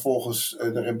ga je vervolgens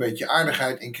er een beetje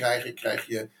aardigheid in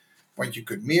krijgen. Want je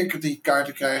kunt meer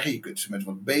kredietkaarten krijgen. Je kunt ze met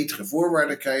wat betere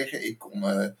voorwaarden krijgen. Ik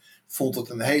vond het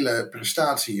een hele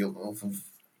prestatie. Of een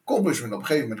accomplishment. Op een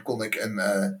gegeven moment kon ik een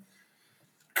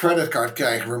creditcard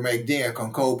krijgen waarmee ik dingen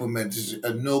kan kopen met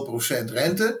 0%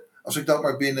 rente. Als ik dat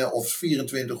maar binnen of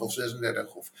 24 of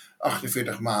 36 of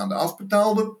 48 maanden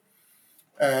afbetaalde.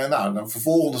 Dan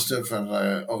vervolgens van,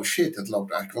 oh shit, dat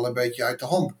loopt eigenlijk wel een beetje uit de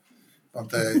hand.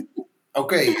 Want 0%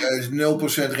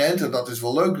 rente, dat is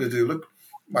wel leuk natuurlijk.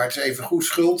 Maar het is even goed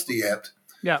schuld die je hebt.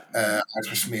 Ja.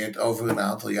 Uitgesmeerd over een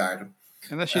aantal jaren.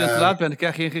 En als je dan te laat bent, dan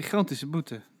krijg je een gigantische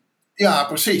boete. Ja,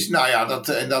 precies. Nou ja,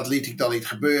 dat liet ik dan niet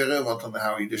gebeuren. Want dan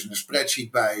hou je dus een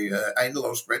spreadsheet bij,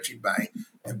 eindeloos spreadsheet bij.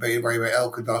 En waar je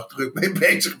elke dag druk mee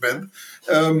bezig bent.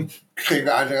 Ik ging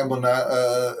eigenlijk helemaal naar...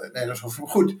 dat is wel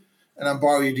goed. En dan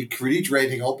bouw je die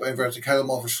kredietrating op. En werd ik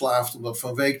helemaal verslaafd om dat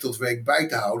van week tot week bij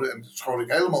te houden. En toen schoot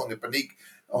ik helemaal in de paniek.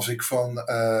 Als ik van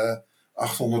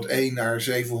 801 naar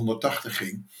 780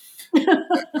 ging.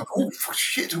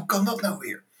 Shit, hoe kan dat nou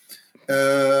weer?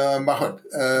 Maar goed.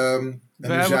 En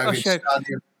nu zijn we in het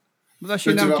stadium. Als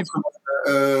je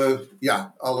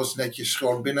nou alles netjes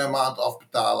gewoon binnen een maand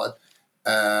afbetalen.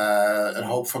 Een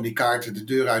hoop van die kaarten de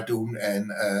deur uit doen.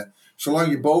 En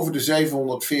zolang je boven de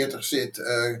 740 zit.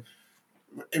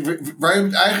 Waar je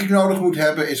het eigenlijk nodig moet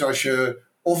hebben is als je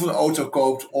of een auto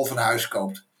koopt of een huis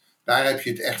koopt. Daar heb je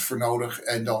het echt voor nodig.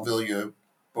 En dan wil je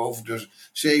boven de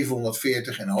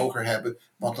 740 en hoger hebben.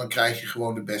 Want dan krijg je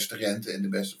gewoon de beste rente en de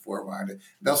beste voorwaarden.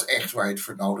 Dat is echt waar je het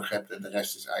voor nodig hebt. En de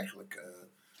rest is eigenlijk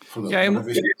gelul. Ja, Dat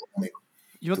wist ik helemaal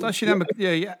niet. Want als je namelijk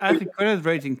je eigen credit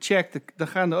rating checkt, dan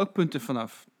gaan er ook punten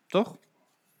vanaf, toch?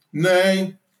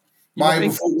 Nee, maar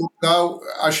bijvoorbeeld,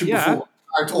 als je bijvoorbeeld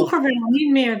vroeger wel,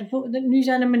 niet meer. Nu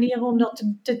zijn er manieren om dat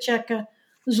te checken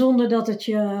zonder dat het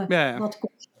je wat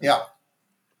kost. Ja.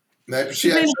 Nee,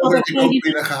 precies. Zo werd ik ook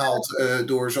binnengehaald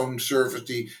door zo'n service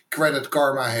die Credit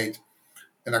Karma heet.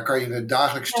 En dan kan je het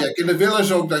dagelijks checken. En dan willen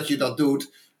ze ook dat je dat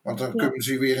doet. Want dan kunnen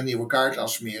ze weer een nieuwe kaart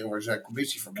afsmeren waar zij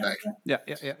commissie van krijgen. Ja.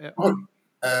 Goed.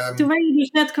 Toen wij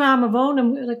dus net kwamen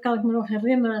wonen, dat kan ik me nog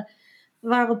herinneren,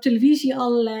 waren op televisie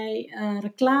allerlei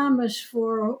reclames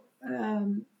voor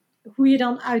hoe je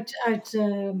dan uit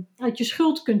je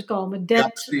schuld kunt komen.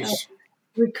 Debt,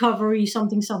 recovery,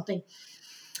 something.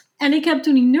 En ik heb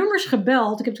toen die nummers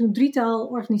gebeld. Ik heb toen 3-tal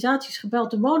organisaties gebeld.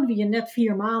 Toen woonden we hier net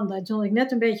 4 maanden. En toen had ik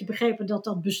net een beetje begrepen dat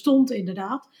dat bestond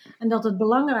inderdaad. En dat het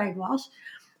belangrijk was.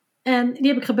 En die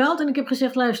heb ik gebeld en ik heb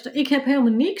gezegd, luister, ik heb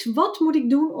helemaal niks. Wat moet ik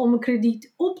doen om een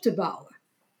krediet op te bouwen?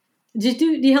 Dus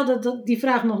die hadden die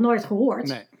vraag nog nooit gehoord.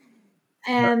 Nee.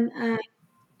 En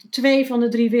 2 van de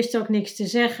 3 wisten ook niks te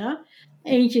zeggen.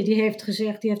 Eentje die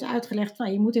heeft uitgelegd,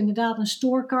 je moet inderdaad een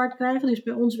storecard krijgen. Dus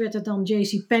bij ons werd het dan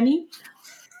JCPenney.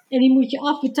 En die moet je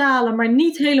afbetalen, maar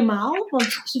niet helemaal.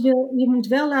 Want je moet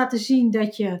wel laten zien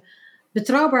dat je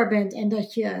betrouwbaar bent en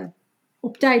dat je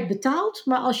op tijd betaalt.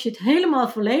 Maar als je het helemaal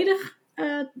volledig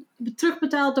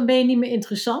terugbetaalt, dan ben je niet meer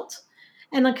interessant.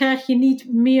 En dan krijg je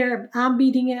niet meer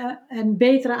aanbiedingen en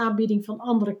betere aanbieding van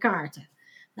andere kaarten.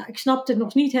 Nou, ik snapte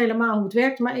nog niet helemaal hoe het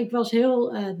werkt, maar ik was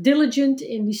heel diligent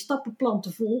in die stappenplan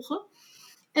te volgen.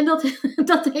 En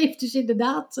dat heeft dus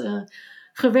inderdaad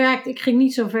gewerkt. Ik ging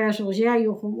niet zo ver zoals jij,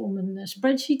 Jochem, om een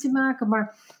spreadsheet te maken,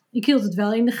 maar ik hield het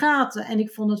wel in de gaten. En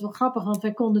ik vond het wel grappig, want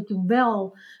wij konden toen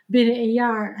wel binnen een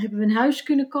jaar hebben we een huis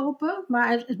kunnen kopen,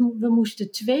 maar we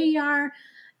moesten 2 jaar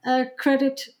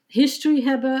credit history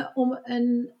hebben om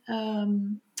een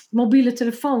mobiele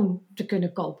telefoon te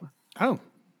kunnen kopen. Oh,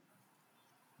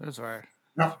 dat is waar.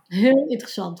 Ja. Heel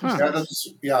interessant. Ja, dat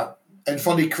is, en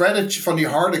van die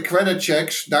harde credit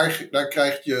checks, daar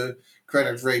krijgt je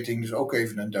credit rating dus ook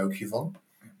even een duikje van.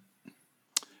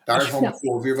 Daarvan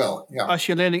voor weer wel. Ja. Als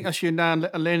je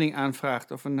een lening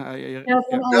aanvraagt of je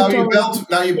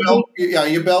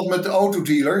belt met de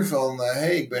autodealer van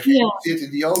ik ben geïnteresseerd in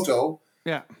die auto.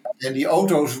 Ja. En die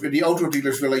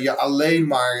autodealers willen je alleen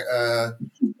maar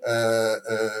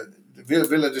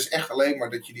willen dus echt alleen maar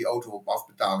dat je die auto op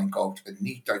afbetaling koopt en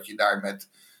niet dat je daar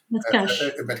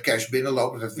met cash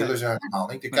binnenloopt. Dat willen ze helemaal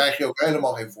niet. Daar krijg je ook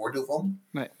helemaal geen voordeel van.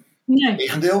 Nee.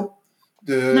 Tegendeel.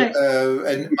 Maar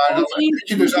dan zit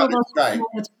je dus aan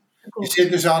je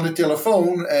zit dus aan de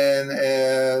telefoon en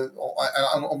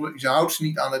je houdt ze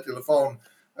niet aan de telefoon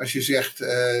als je zegt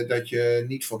dat je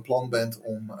niet van plan bent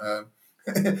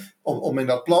om in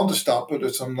dat plan te stappen.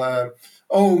 Dus dan,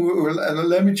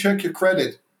 let me check your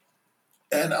credit.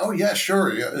 En oh yeah,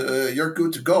 sure, you're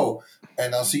good to go.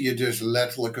 En dan zie je dus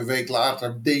letterlijk een week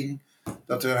later, ding,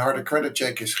 dat er een harde credit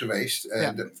check is geweest.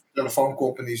 En de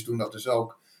telefooncompanies doen dat dus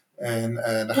ook. En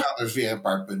dan gaan er dus weer een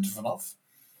paar punten vanaf.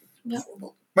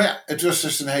 Bijvoorbeeld. Maar ja, het was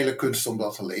dus een hele kunst om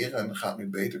dat te leren. En dat gaat nu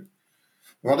beter.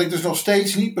 Wat ik dus nog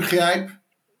steeds niet begrijp.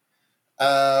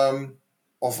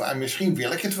 Of misschien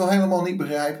wil ik het wel helemaal niet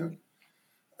begrijpen.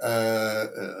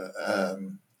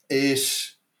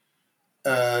 Is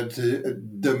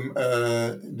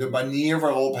de manier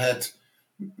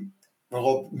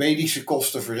waarop medische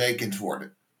kosten verrekend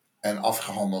worden. En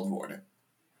afgehandeld worden.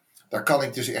 Daar kan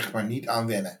ik dus echt maar niet aan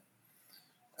wennen.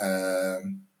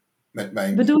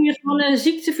 Bedoel je gewoon een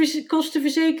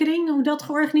ziektekostenverzekering, hoe dat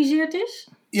georganiseerd is?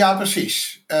 Ja,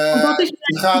 precies.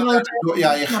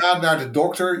 Je gaat naar de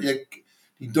dokter.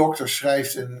 Die dokter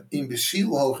schrijft een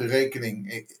imbeciel hoge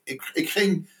rekening.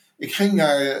 Ik ging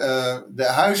naar de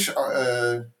huis.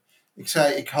 Ik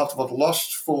zei, ik had wat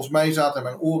last. Volgens mij zaten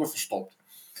mijn oren verstopt.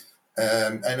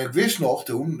 En ik wist nog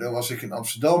toen, dan was ik in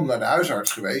Amsterdam naar de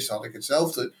huisarts geweest, had ik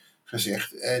hetzelfde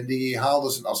gezegd. En die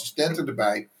haalde zijn assistenten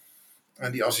erbij.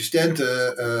 En die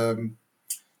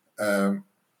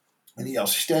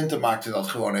assistenten maakten dat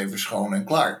gewoon even schoon en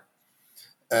klaar.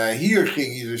 Hier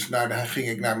ging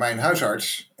ik naar mijn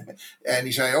huisarts. En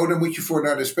die zei, dan moet je voor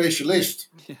naar de specialist.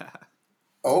 Ja.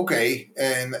 Oké.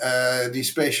 En die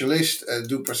specialist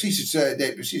deed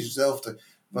precies hetzelfde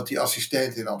wat die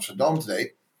assistent in Amsterdam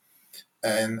deed.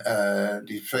 En hij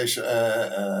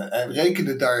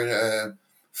rekende daar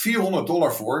 $400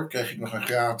 voor. Kreeg ik nog een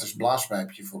gratis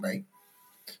blaaspijpje voor mee.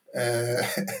 Uh,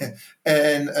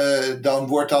 dan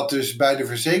wordt dat dus bij je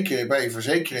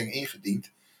verzekering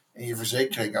ingediend. En je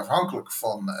verzekering, afhankelijk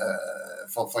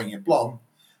van je plan,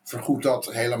 vergoedt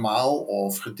dat helemaal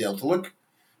of gedeeltelijk.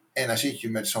 En dan zit je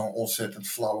met zo'n ontzettend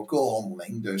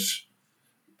flauwekulhandeling. Dus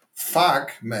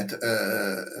vaak met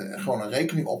gewoon een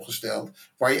rekening opgesteld,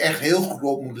 waar je echt heel goed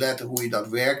op moet letten hoe je dat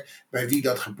werkt, bij wie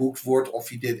dat geboekt wordt, of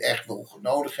je dit echt wel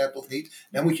nodig hebt of niet.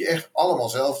 Dat moet je echt allemaal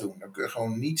zelf doen. Daar kun je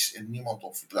gewoon niets en niemand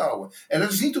op vertrouwen. En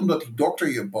dat is niet omdat die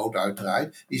dokter je een poot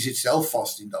uitdraait, die zit zelf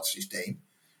vast in dat systeem.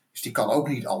 Dus die kan ook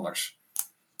niet anders.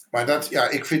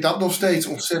 Maar ik vind dat nog steeds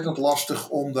ontzettend lastig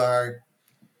om daar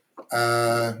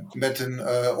met een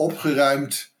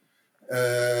opgeruimd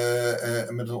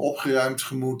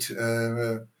gemoed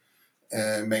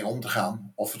mee om te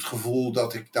gaan. Of het gevoel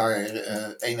dat ik daar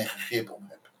enige grip op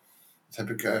heb. Dat heb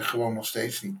ik gewoon nog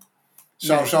steeds niet.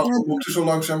 Zou het moeten zo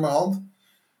langzamerhand.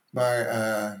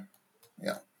 Maar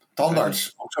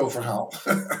tandarts, ook zo'n verhaal.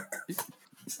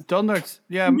 Tandarts,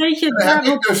 ja. Een beetje en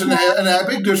dan heb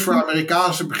ik dus voor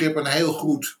Amerikaanse begrippen een heel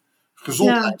goed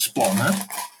gezondheidsplan. Hè?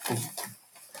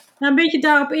 Nou, een beetje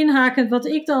daarop inhakend wat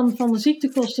ik dan van de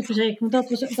ziektekostenverzekering,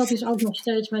 dat is ook nog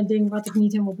steeds mijn ding wat ik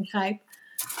niet helemaal begrijp.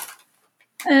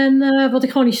 En wat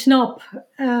ik gewoon niet snap.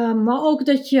 Maar ook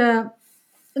dat er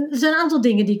zijn een aantal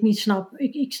dingen die ik niet snap.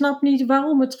 Ik snap niet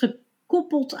waarom het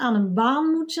gekoppeld aan een baan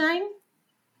moet zijn.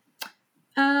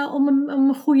 Om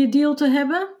een goede deal te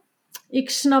hebben. Ik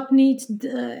snap niet,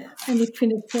 en ik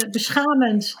vind het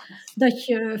beschamend, dat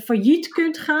je failliet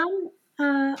kunt gaan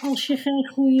als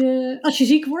je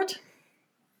ziek wordt.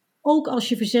 Ook als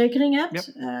je verzekering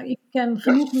hebt. Yep. Ik ken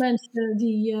genoeg mensen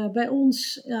die bij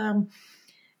ons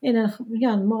in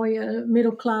een mooie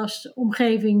middelklaas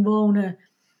omgeving wonen.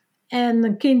 En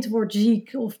een kind wordt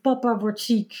ziek of papa wordt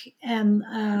ziek. En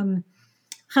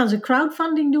gaan ze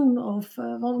crowdfunding doen.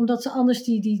 Omdat ze anders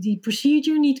die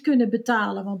procedure niet kunnen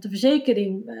betalen. Want de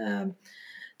verzekering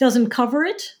doesn't cover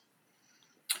it.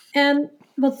 En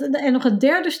nog een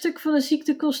derde stuk van de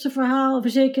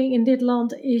ziektekostenverzekering in dit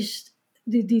land is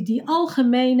die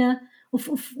algemene,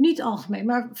 of niet algemeen,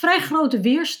 maar vrij grote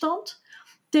weerstand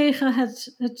tegen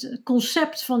het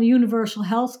concept van universal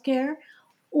healthcare,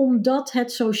 omdat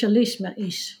het socialisme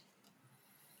is.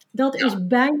 Dat is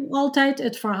bijna altijd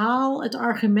het verhaal, het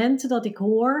argument dat ik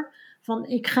hoor, van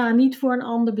ik ga niet voor een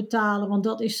ander betalen, want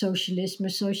dat is socialisme,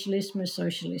 socialisme,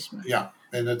 socialisme. Ja,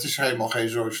 en het is helemaal geen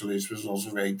socialisme zoals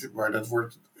we weten, maar dat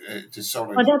wordt...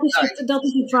 Maar dat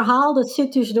is het verhaal, dat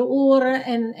zit tussen de oren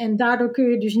en daardoor kun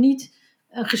je dus niet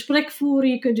een gesprek voeren,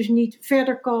 je kunt dus niet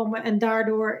verder komen en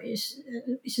daardoor is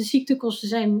de ziektekosten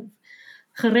zijn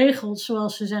geregeld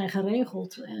zoals ze zijn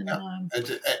geregeld.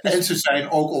 En ze zijn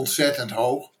ook ontzettend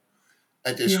hoog.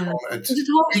 Het is gewoon het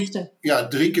hoogste.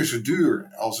 3 keer zo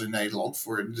duur als in Nederland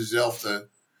voor dezelfde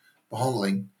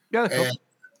behandeling. Ja, dat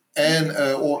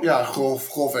klopt.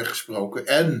 Grofweg gesproken.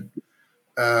 En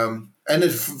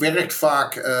het werkt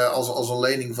vaak als een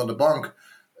lening van de bank.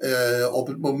 Op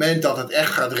het moment dat het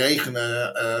echt gaat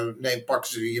regenen,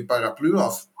 pakken ze je paraplu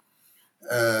af.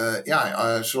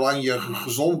 Zolang je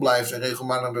gezond blijft en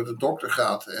regelmatig naar de dokter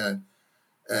gaat.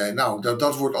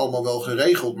 Dat wordt allemaal wel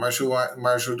geregeld.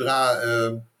 Maar zodra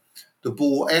de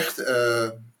boel echt...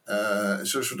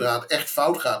 zodra het echt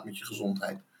fout gaat met je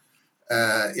gezondheid...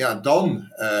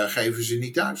 dan geven ze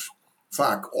niet thuis.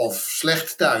 Vaak. Of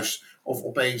slecht thuis. Of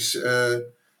opeens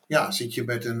zit je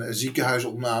met een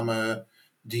ziekenhuisopname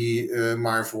die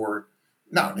maar voor...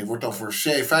 die wordt dan voor 75%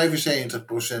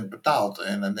 betaald.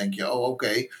 En dan denk je,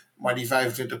 oké, maar die 25%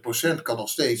 kan nog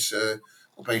steeds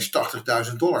opeens $80.000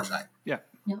 zijn.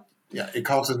 Ja, ik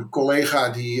had een collega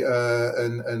die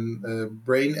een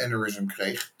brain aneurysm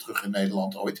kreeg, terug in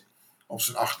Nederland ooit, op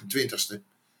zijn 28ste.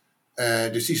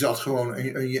 Dus die zat gewoon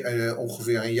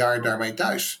ongeveer een jaar daarmee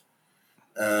thuis.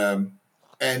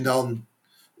 En dan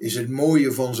is het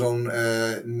mooie van zo'n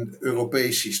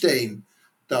Europees systeem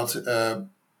dat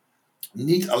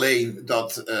niet alleen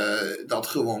dat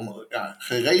gewoon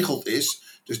geregeld is,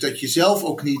 dus dat je zelf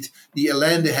ook niet die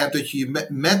ellende hebt dat je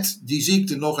met die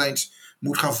ziekte nog eens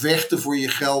moet gaan vechten voor je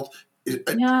geld.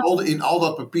 In al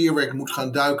dat papierwerk moet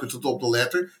gaan duiken tot op de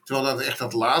letter. Terwijl dat echt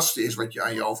het laatste is wat je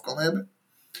aan je hoofd kan hebben.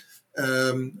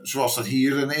 Zoals dat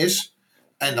hier dan is.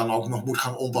 En dan ook nog moet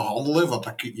gaan onderhandelen. Want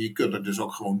je kunt er dus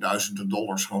ook gewoon $1000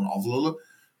 gewoon aflullen.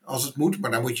 Als het moet.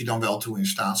 Maar daar moet je dan wel toe in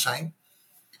staat zijn.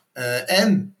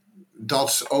 En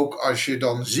dat ook als je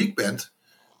dan ziek bent.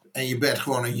 En je bent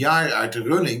gewoon een jaar uit de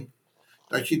running.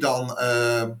 Dat je dan...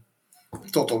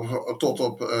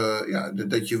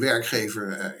 dat je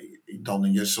werkgever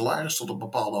dan je salaris tot een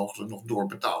bepaalde hoogte nog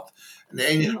doorbetaald. En de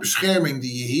enige bescherming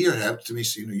die je hier hebt,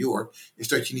 tenminste in New York, is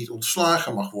dat je niet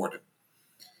ontslagen mag worden.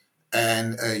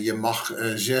 En je mag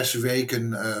 6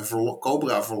 weken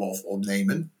COBRA-verlof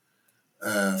opnemen.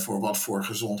 Voor wat voor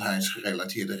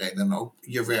gezondheidsgerelateerde redenen ook.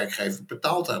 Je werkgever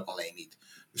betaalt dat alleen niet.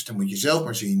 Dus dan moet je zelf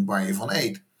maar zien waar je van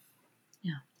eet.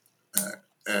 Ja.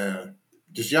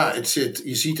 Dus ja,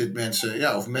 je ziet het mensen,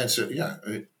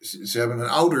 ze hebben een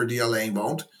ouder die alleen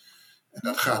woont. En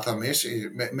dat gaat dan mis.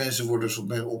 Mensen worden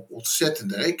dus op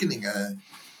ontzettende rekeningen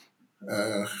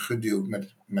geduwd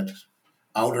met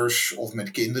ouders of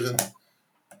met kinderen.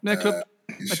 Nee, klopt.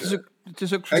 Het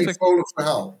is ook geen vrolijk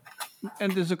verhaal. En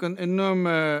het is ook een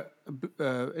enorme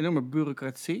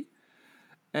bureaucratie.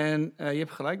 En je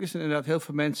hebt gelijk, dus inderdaad heel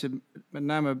veel mensen, met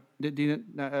name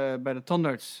bij de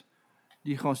tandarts,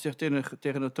 die gewoon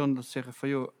tegen de tandarts zeggen van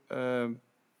joh,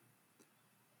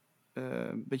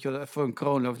 weet je wel, voor een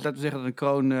kroon, laten we zeggen dat een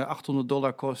kroon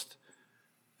 $800 kost.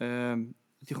 Dat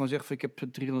die gewoon zegt van ik heb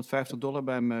 $350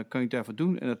 bij me, kan ik daarvoor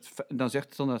doen? En dan zegt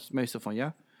de tandarts meestal van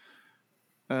ja.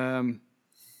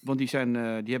 Want die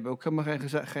hebben ook helemaal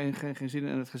geen zin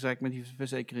in het gezeik met die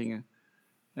verzekeringen.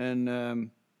 En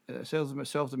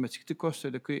hetzelfde met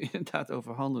ziektekosten, daar kun je inderdaad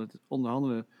over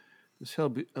onderhandelen. Dat is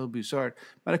heel bizar.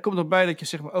 Maar er komt nog bij dat je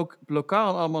zeg maar, ook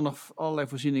lokaal allemaal nog allerlei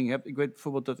voorzieningen hebt. Ik weet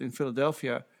bijvoorbeeld dat in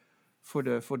Philadelphia voor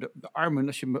de armen,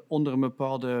 als je onder een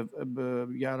bepaalde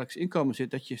jaarlijks inkomen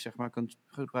zit, dat je zeg maar kunt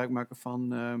gebruik maken van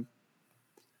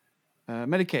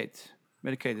Medicaid.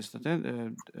 Medicaid is dat, hè?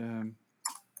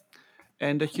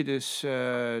 En dat je dus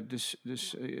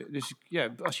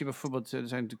als je bijvoorbeeld, er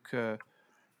zijn natuurlijk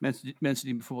mensen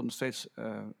die bijvoorbeeld nog steeds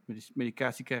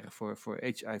medicatie krijgen voor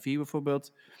HIV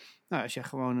bijvoorbeeld. Nou, als je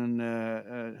gewoon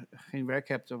geen werk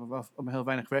hebt of heel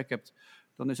weinig werk hebt,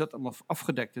 dan is dat allemaal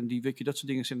afgedekt. En dat soort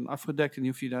dingen zijn dan afgedekt en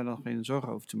die hoef je daar dan geen zorgen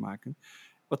over te maken.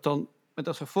 Wat dan met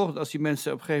als gevolg dat als die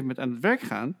mensen op een gegeven moment aan het werk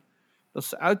gaan, dat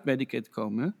ze uit Medicaid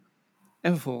komen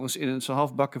en vervolgens in een zo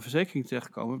halfbakken verzekering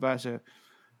terechtkomen waar ze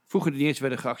vroeger niet eens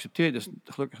werden geaccepteerd, dus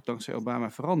gelukkig dankzij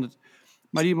Obama veranderd.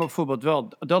 Maar die bijvoorbeeld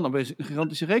wel dan opeens een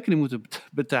gigantische rekening moeten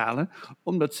betalen,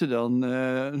 omdat ze dan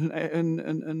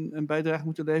een bijdrage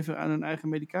moeten leveren aan hun eigen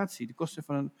medicatie. De kosten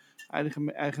van hun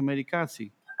eigen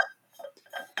medicatie.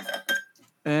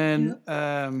 En,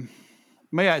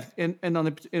 maar ja, en dan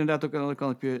heb je inderdaad ook aan de andere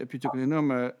kant heb je natuurlijk een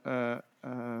enorme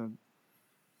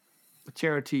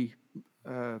charity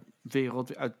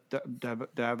wereld,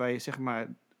 daar waar je zeg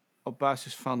maar op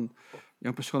basis van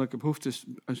jouw persoonlijke behoeftes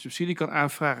een subsidie kan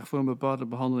aanvragen voor een bepaalde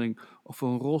behandeling of voor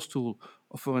een rolstoel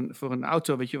of voor een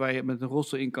auto, weet je, waar je met een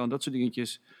rolstoel in kan, dat soort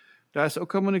dingetjes. Daar is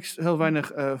ook helemaal heel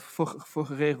weinig voor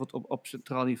geregeld op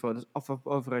centraal niveau, dus of op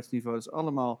overheidsniveau. Dat is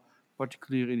allemaal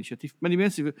particuliere initiatief. Maar die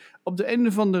mensen, op de een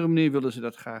of andere manier willen ze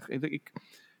dat graag. Dat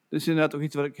is inderdaad ook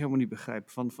iets wat ik helemaal niet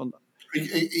begrijp.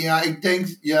 Ik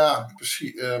denk, ja,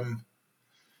 precies.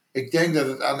 Ik denk dat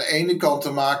het aan de ene kant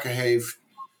te maken heeft.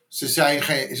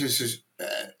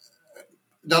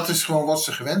 Dat is gewoon wat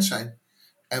ze gewend zijn.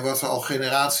 En wat er al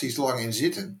generaties lang in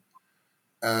zitten.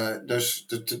 Dus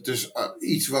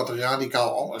iets wat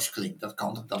radicaal anders klinkt. Dat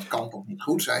kan toch niet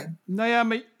goed zijn? Nou ja,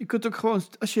 maar je kunt ook gewoon,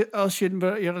 als je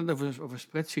het over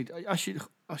spreadsheet,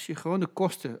 als je gewoon de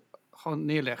kosten gewoon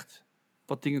neerlegt,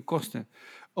 wat dingen kosten.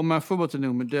 Om maar een voorbeeld te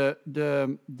noemen,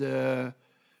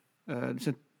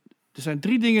 er zijn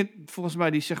 3 dingen volgens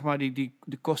mij die zeg maar die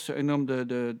de kosten enorm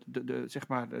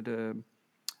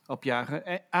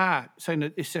opjagen.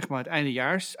 Is zeg maar het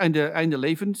einde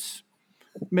levens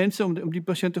mensen, om die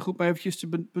patiëntengroep maar eventjes te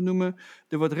benoemen.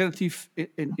 Er wordt relatief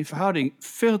in verhouding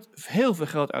heel veel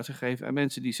geld uitgegeven aan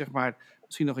mensen die zeg maar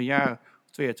misschien nog een jaar of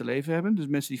 2 jaar te leven hebben. Dus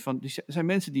mensen er zijn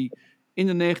mensen die in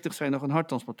de 90 zijn nog een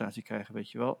harttransplantatie krijgen,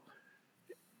 weet je wel.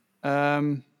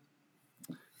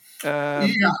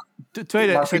 De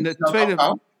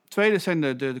tweede zijn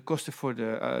de kosten voor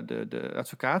de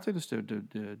advocaten, dus de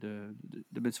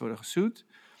mensen worden gesued.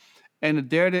 En het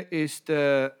derde is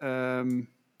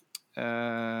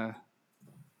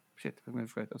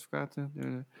advocaten.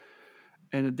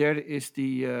 En het derde is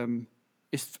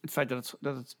is het feit dat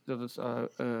het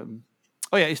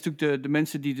is natuurlijk de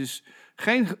mensen die dus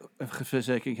geen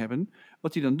verzekering hebben.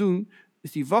 Wat die dan doen,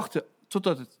 is die wachten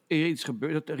totdat er iets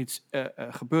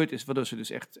gebeurd is, waardoor ze dus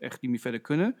echt niet meer verder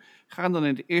kunnen. Gaan dan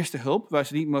in de eerste hulp, waar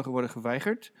ze niet mogen worden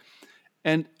geweigerd.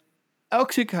 En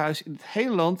elk ziekenhuis in het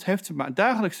hele land heeft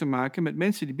dagelijks te maken met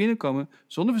mensen die binnenkomen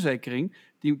zonder verzekering,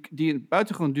 die een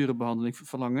buitengewoon dure behandeling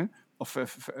verlangen of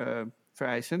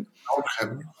vereisen.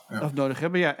 Nodig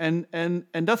hebben, ja.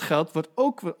 En dat geld wordt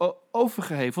ook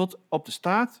overgeheveld op de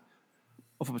staat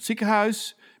of op het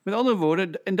ziekenhuis, Met andere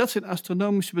woorden, en dat zijn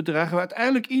astronomische bedragen waar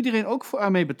uiteindelijk iedereen ook voor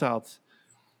aan mee betaalt.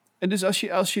 En dus als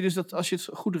je het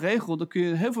goed regelt, dan kun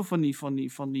je heel veel van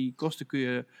die kosten kun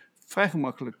je vrij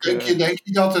gemakkelijk... Denk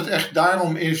je dat het echt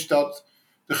daarom is dat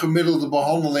de gemiddelde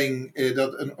behandeling,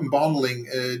 dat een behandeling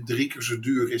 3 keer zo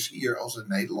duur is hier als in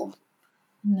Nederland?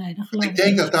 Nee, dat geloof ik Ik denk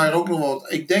niet. dat daar ook nog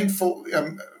wat... Ik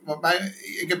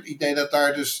heb het idee dat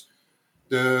daar dus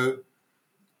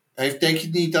denk je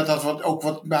niet dat dat ook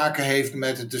wat te maken heeft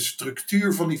met de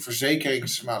structuur van die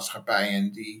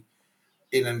verzekeringsmaatschappijen die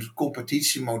in een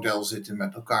competitiemodel zitten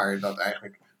met elkaar, dat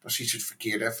eigenlijk precies het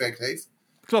verkeerde effect heeft?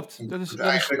 Klopt. Dat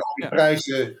eigenlijk al die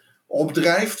prijzen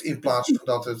opdrijft in plaats van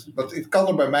dat het... Want het kan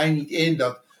er bij mij niet in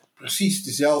dat precies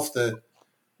dezelfde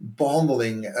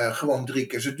behandeling gewoon 3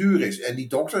 keer zo duur is. En die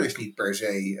dokter is niet per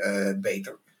se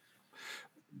beter.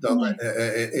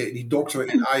 Die dokter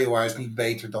in Iowa is niet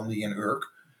beter dan die in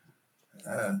Urk.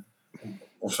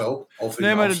 Of zo. Of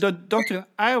nee, maar de dokter in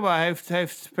Iowa heeft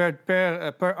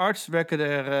per arts werken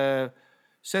er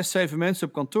 6, 7 mensen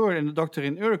op kantoor. En de dokter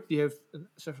in Urk die heeft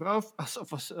zijn vrouw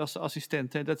als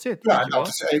assistent. En dat zit. Ja, dat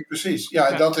is precies.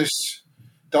 Ja,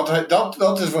 dat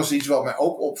was iets wat mij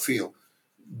ook opviel.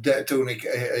 Toen ik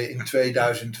in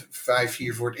 2005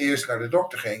 hier voor het eerst naar de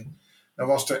dokter ging. Dan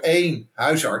was er 1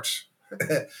 huisarts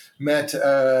met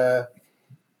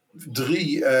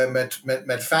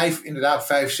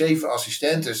 5, 7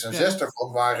 assistenten. En 6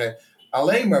 daarvan waren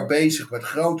alleen maar bezig met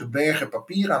grote bergen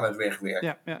papier aan het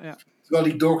wegwerken. Ja. Terwijl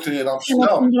die dokter in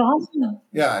Amsterdam...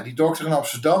 die dokter in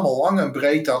Amsterdam al lang en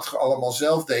breed dat allemaal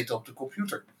zelf deed op de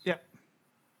computer. Ja.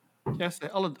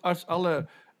 Alle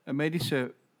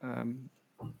medische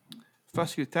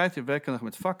faciliteiten werken nog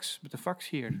met de fax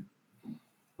hier.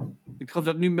 Ik geloof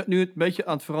dat nu het een beetje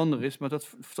aan het veranderen is,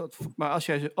 maar als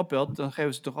jij ze opbelt, dan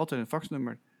geven ze toch altijd een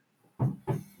faxnummer.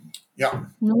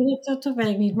 Ja. Nee, dat weet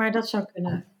ik niet, maar dat zou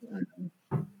kunnen.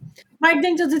 Maar ik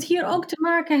denk dat het hier ook te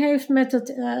maken heeft met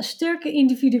het sterke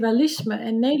individualisme.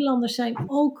 En Nederlanders zijn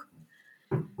ook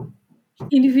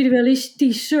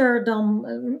individualistischer dan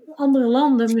andere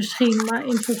landen misschien, maar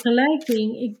in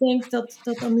vergelijking, ik denk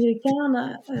dat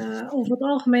Amerikanen over het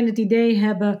algemeen het idee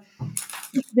hebben,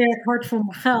 ik werk hard voor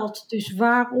mijn geld, dus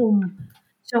waarom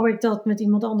zou ik dat met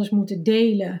iemand anders moeten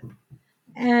delen?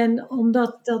 En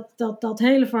omdat dat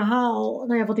hele verhaal,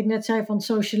 wat ik net zei van het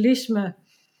socialisme,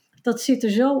 dat zit er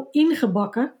zo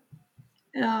ingebakken,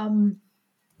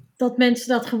 dat mensen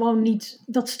dat gewoon niet,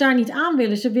 dat ze daar niet aan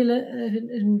willen. Ze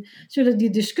willen die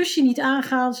discussie niet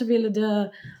aangaan, ze willen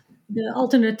de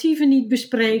alternatieven niet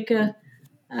bespreken.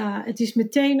 Het is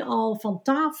meteen al van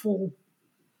tafel.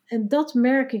 En dat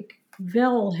merk ik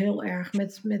wel heel erg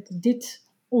met dit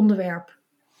onderwerp.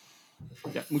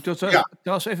 Ja, moet ik er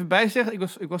trouwens even bij zeggen.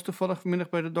 Ik was toevallig vanmiddag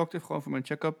bij de dokter, gewoon voor mijn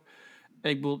check-up.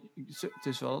 Ik bedoel, het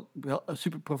is wel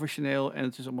super professioneel en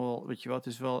het is allemaal, weet je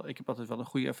wel, ik heb altijd wel een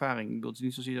goede ervaring. Ik bedoel, het is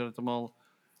niet zozeer dat het allemaal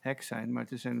hacks zijn, maar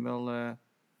het zijn wel...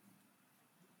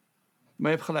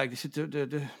 Maar je hebt gelijk, het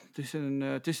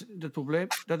probleem,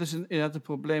 dat is inderdaad een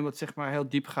probleem wat zeg maar heel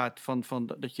diep gaat van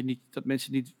dat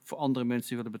mensen niet voor andere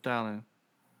mensen willen betalen.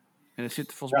 En er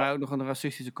zit volgens mij ook nog een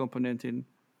racistische component in.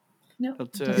 Ja,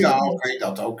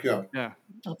 dat ook, ja.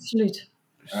 Absoluut.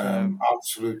 Dus,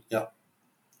 absoluut, ja.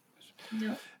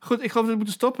 Ja. Goed, ik geloof dat we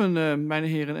moeten stoppen, mijn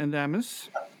heren en dames.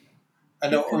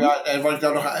 En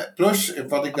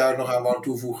wat ik daar nog aan wou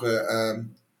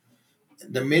toevoegen,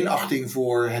 de minachting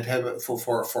voor het hebben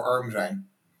voor arm zijn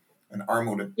en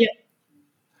armoede. Ja.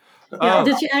 Dat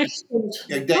is je eigen schuld.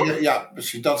 Ik denk,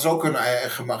 precies. Dat is ook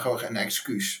een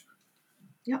excuus.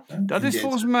 Ja. Dat is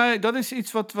volgens mij, dat is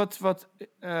iets wat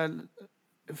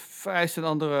vereist een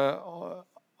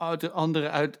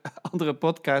andere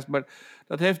podcast, maar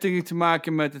dat heeft denk ik te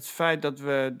maken met het feit dat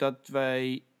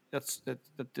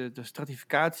de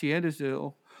stratificatie, dus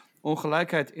de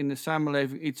ongelijkheid in de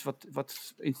samenleving iets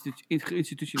wat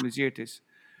geïnstitutionaliseerd is.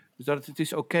 Dus dat het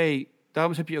is oké,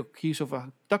 daarom heb je ook hier zoveel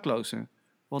daklozen,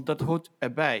 want dat hoort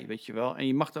erbij, weet je wel. En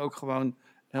je mag er ook gewoon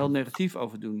heel negatief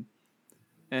over doen.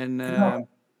 En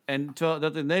terwijl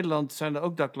dat in Nederland zijn er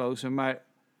ook daklozen, maar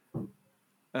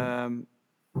en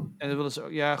dan willen ze...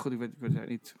 Ja, goed, ik weet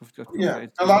niet of ik dat... Ja,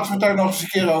 dan laten we het daar nog eens een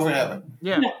keer over hebben.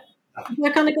 Ja.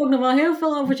 Daar kan ik ook nog wel heel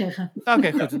veel over zeggen.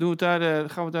 Oké, goed. Dan gaan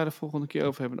we het daar de volgende keer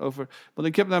over hebben. Want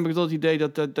ik heb namelijk wel het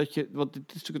idee dat je... Want dit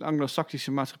is natuurlijk een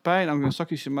anglo-saxische maatschappij. En een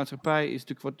anglo-saxische maatschappij is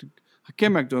wordt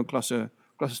gekenmerkt door een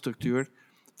klassenstructuur.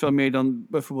 Veel meer dan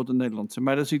bijvoorbeeld de Nederlandse.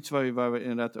 Maar dat is iets waar we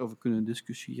inderdaad over kunnen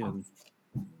discussiëren.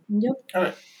 Ja.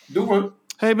 Oké, doen we.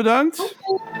 Hey, bedankt.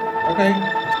 Oké.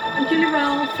 Dank jullie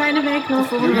wel. Fijne week nog. Tot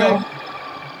volgende week.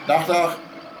 Dag.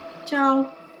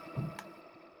 Ciao.